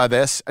 million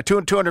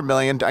 $200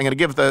 million. I'm going to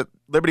give the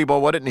Liberty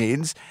Bowl what it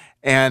needs,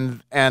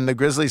 and the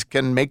Grizzlies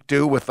can make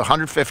do with the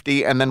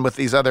 150 and then with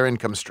these other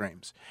income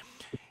streams.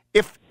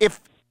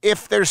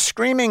 If they're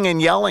screaming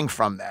and yelling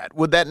from that,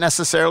 would that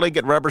necessarily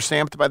get rubber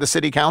stamped by the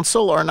city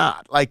council or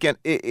not? Like, and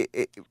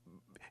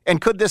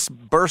could this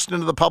burst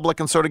into the public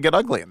and sort of get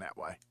ugly in that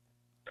way?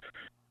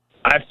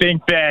 I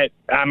think that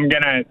I'm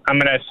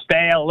gonna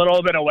stay a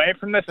little bit away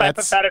from this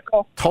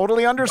hypothetical.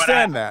 Totally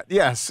understand that.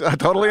 Yes, I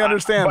totally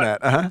understand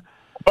that. Uh-huh.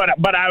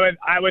 But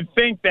I would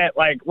think that,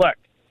 like, look,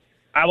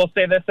 I will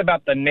say this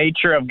about the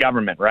nature of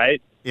government,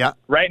 right? Yeah.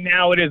 Right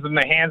now it is in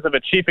the hands of a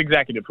chief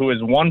executive who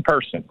is one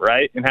person,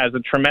 right, and has a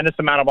tremendous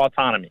amount of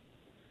autonomy.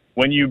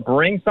 When you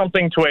bring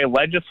something to a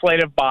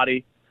legislative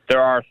body,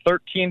 there are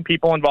 13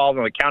 people involved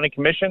in the county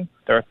commission.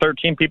 There are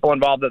 13 people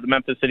involved at the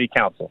Memphis City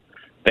Council.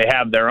 They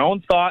have their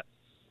own thoughts,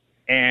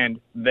 and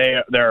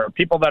there are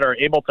people that are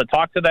able to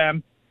talk to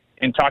them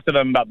and talk to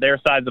them about their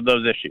sides of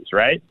those issues,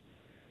 right?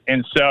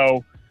 And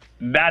so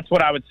that's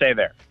what I would say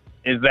there,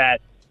 is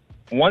that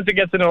once it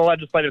gets into the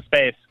legislative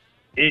space,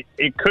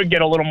 it could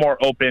get a little more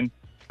open.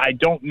 I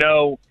don't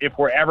know if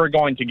we're ever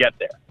going to get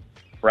there,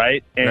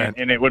 right?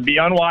 And it would be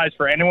unwise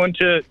for anyone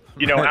to,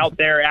 out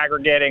there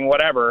aggregating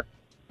whatever,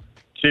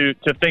 to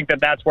think that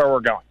that's where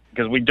we're going,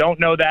 because we don't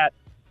know that.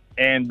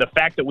 And the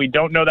fact that we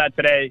don't know that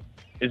today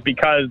is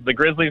because the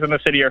Grizzlies and the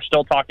city are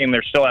still talking.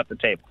 They're still at the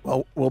table.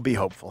 Well, we'll be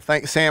hopeful.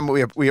 Thanks, Sam.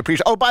 We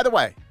appreciate. Oh, by the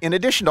way, in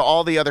addition to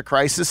all the other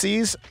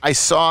crises, I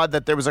saw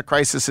that there was a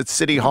crisis at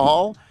City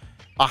Hall.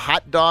 A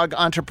hot dog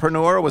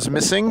entrepreneur was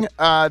missing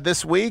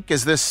this week.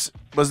 Was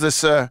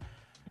this a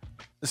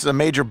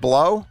major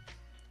blow?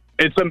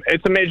 It's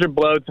a major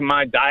blow to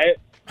my diet.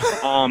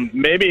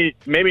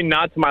 Maybe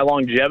not to my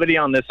longevity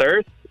on this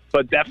earth,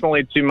 but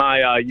definitely to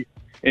my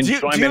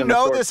enjoyment. Do you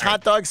know this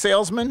hot dog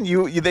salesman?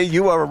 You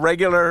are a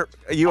regular.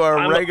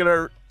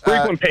 Frequent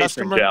patron,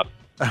 customer? Jeff.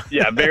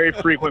 Yeah, very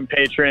frequent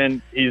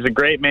patron. He's a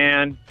great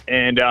man,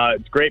 and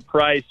it's great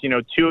price.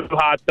 2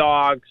 hot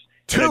dogs.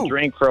 a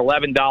drink for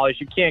 $11.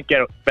 You can't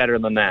get better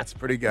than that. That's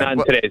pretty good. Not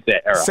in today's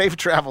era. Safe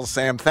travels,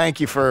 Sam. Thank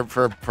you for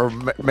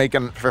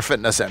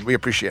fitting us in. We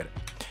appreciate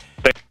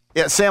it.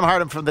 Yeah, Sam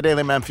Hardiman from the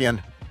Daily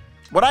Memphian.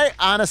 What I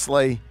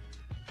honestly,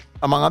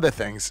 among other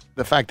things,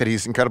 the fact that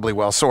he's incredibly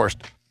well sourced,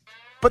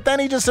 but then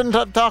he just didn't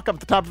talk off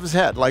the top of his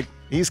head. Like,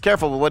 he's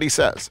careful with what he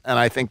says, and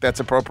I think that's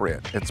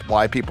appropriate. It's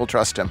why people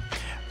trust him.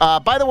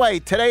 By the way,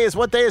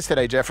 what day is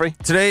today, Jeffrey?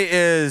 Today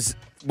is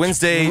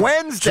Wednesday,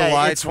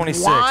 July 26th.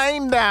 It's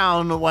Wine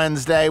Down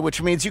Wednesday,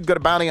 which means you can go to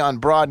Bounty on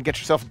Broad and get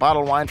yourself a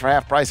bottle of wine for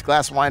half price, a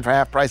glass of wine for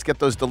half price, get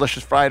those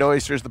delicious fried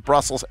oysters, the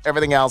Brussels,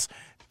 everything else.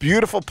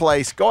 Beautiful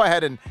place. Go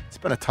ahead, and it's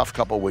been a tough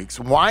couple of weeks.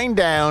 Wine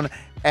Down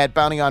at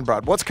Bounty on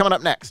Broad. What's coming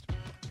up next?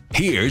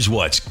 Here's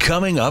what's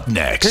coming up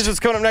next. Here's what's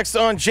coming up next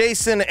on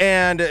Jason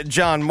and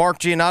John. Mark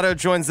Giannotto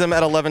joins them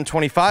at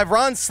 11:25.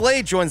 Ron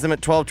Slade joins them at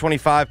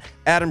 12:25.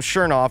 Adam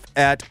Chernoff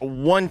at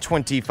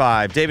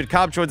 1:25. David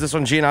Cobb joins us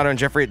on Giannotto and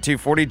Jeffrey at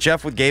 2:40.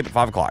 Jeff with Gabe at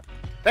 5 o'clock.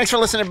 Thanks for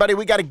listening, buddy.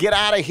 We got to get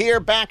out of here.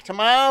 Back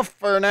tomorrow.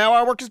 For now,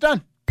 our work is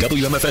done.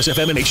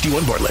 WMFS-FM and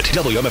HD1 Bartlett.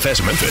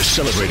 WMFS Memphis,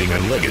 celebrating a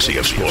legacy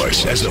of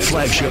sports as the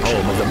flagship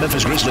home of the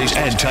Memphis Grizzlies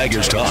and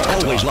Tigers talk.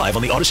 Always live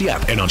on the Odyssey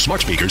app and on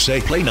smart speakers.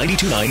 Say play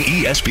 92.9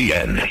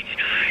 ESPN.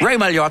 Ray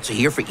Magliozzi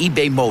here for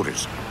eBay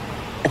Motors.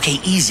 Okay,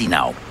 easy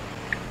now.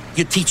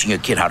 You're teaching your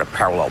kid how to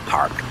parallel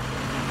park.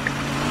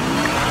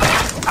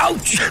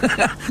 Ouch!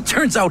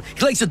 Turns out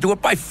he likes to do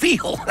it by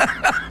feel.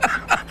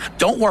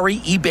 Don't worry,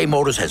 eBay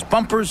Motors has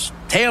bumpers,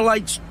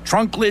 taillights,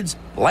 trunk lids,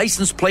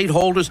 license plate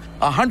holders,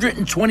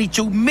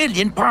 122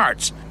 million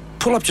parts.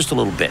 Pull up just a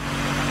little bit.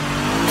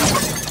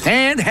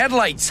 And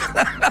headlights.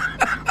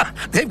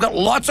 They've got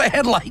lots of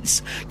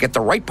headlights. Get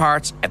the right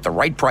parts at the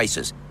right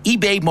prices.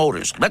 eBay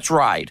Motors. Let's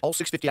ride. All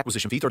 650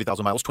 acquisition fee,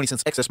 30,000 miles, 20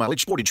 cents excess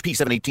mileage. Sportage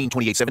P718,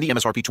 2870,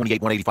 MSRP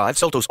 28185.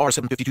 Seltos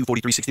R752,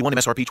 4361,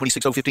 MSRP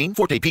 26015.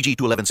 Forte PG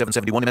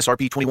 211771,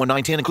 MSRP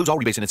 21910. Includes all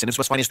rebates and incentives.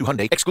 Plus finance through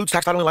Hyundai. Excludes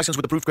tax, title, and license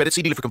with approved credit.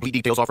 See dealer for complete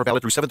details. Offer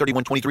valid through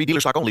 7/31/23. Dealer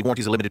stock only.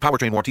 Warranties are limited.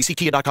 Powertrain warranty. See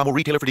Kia.com or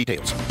retailer for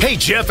details. Hey,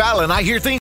 Jeff Allen, I hear things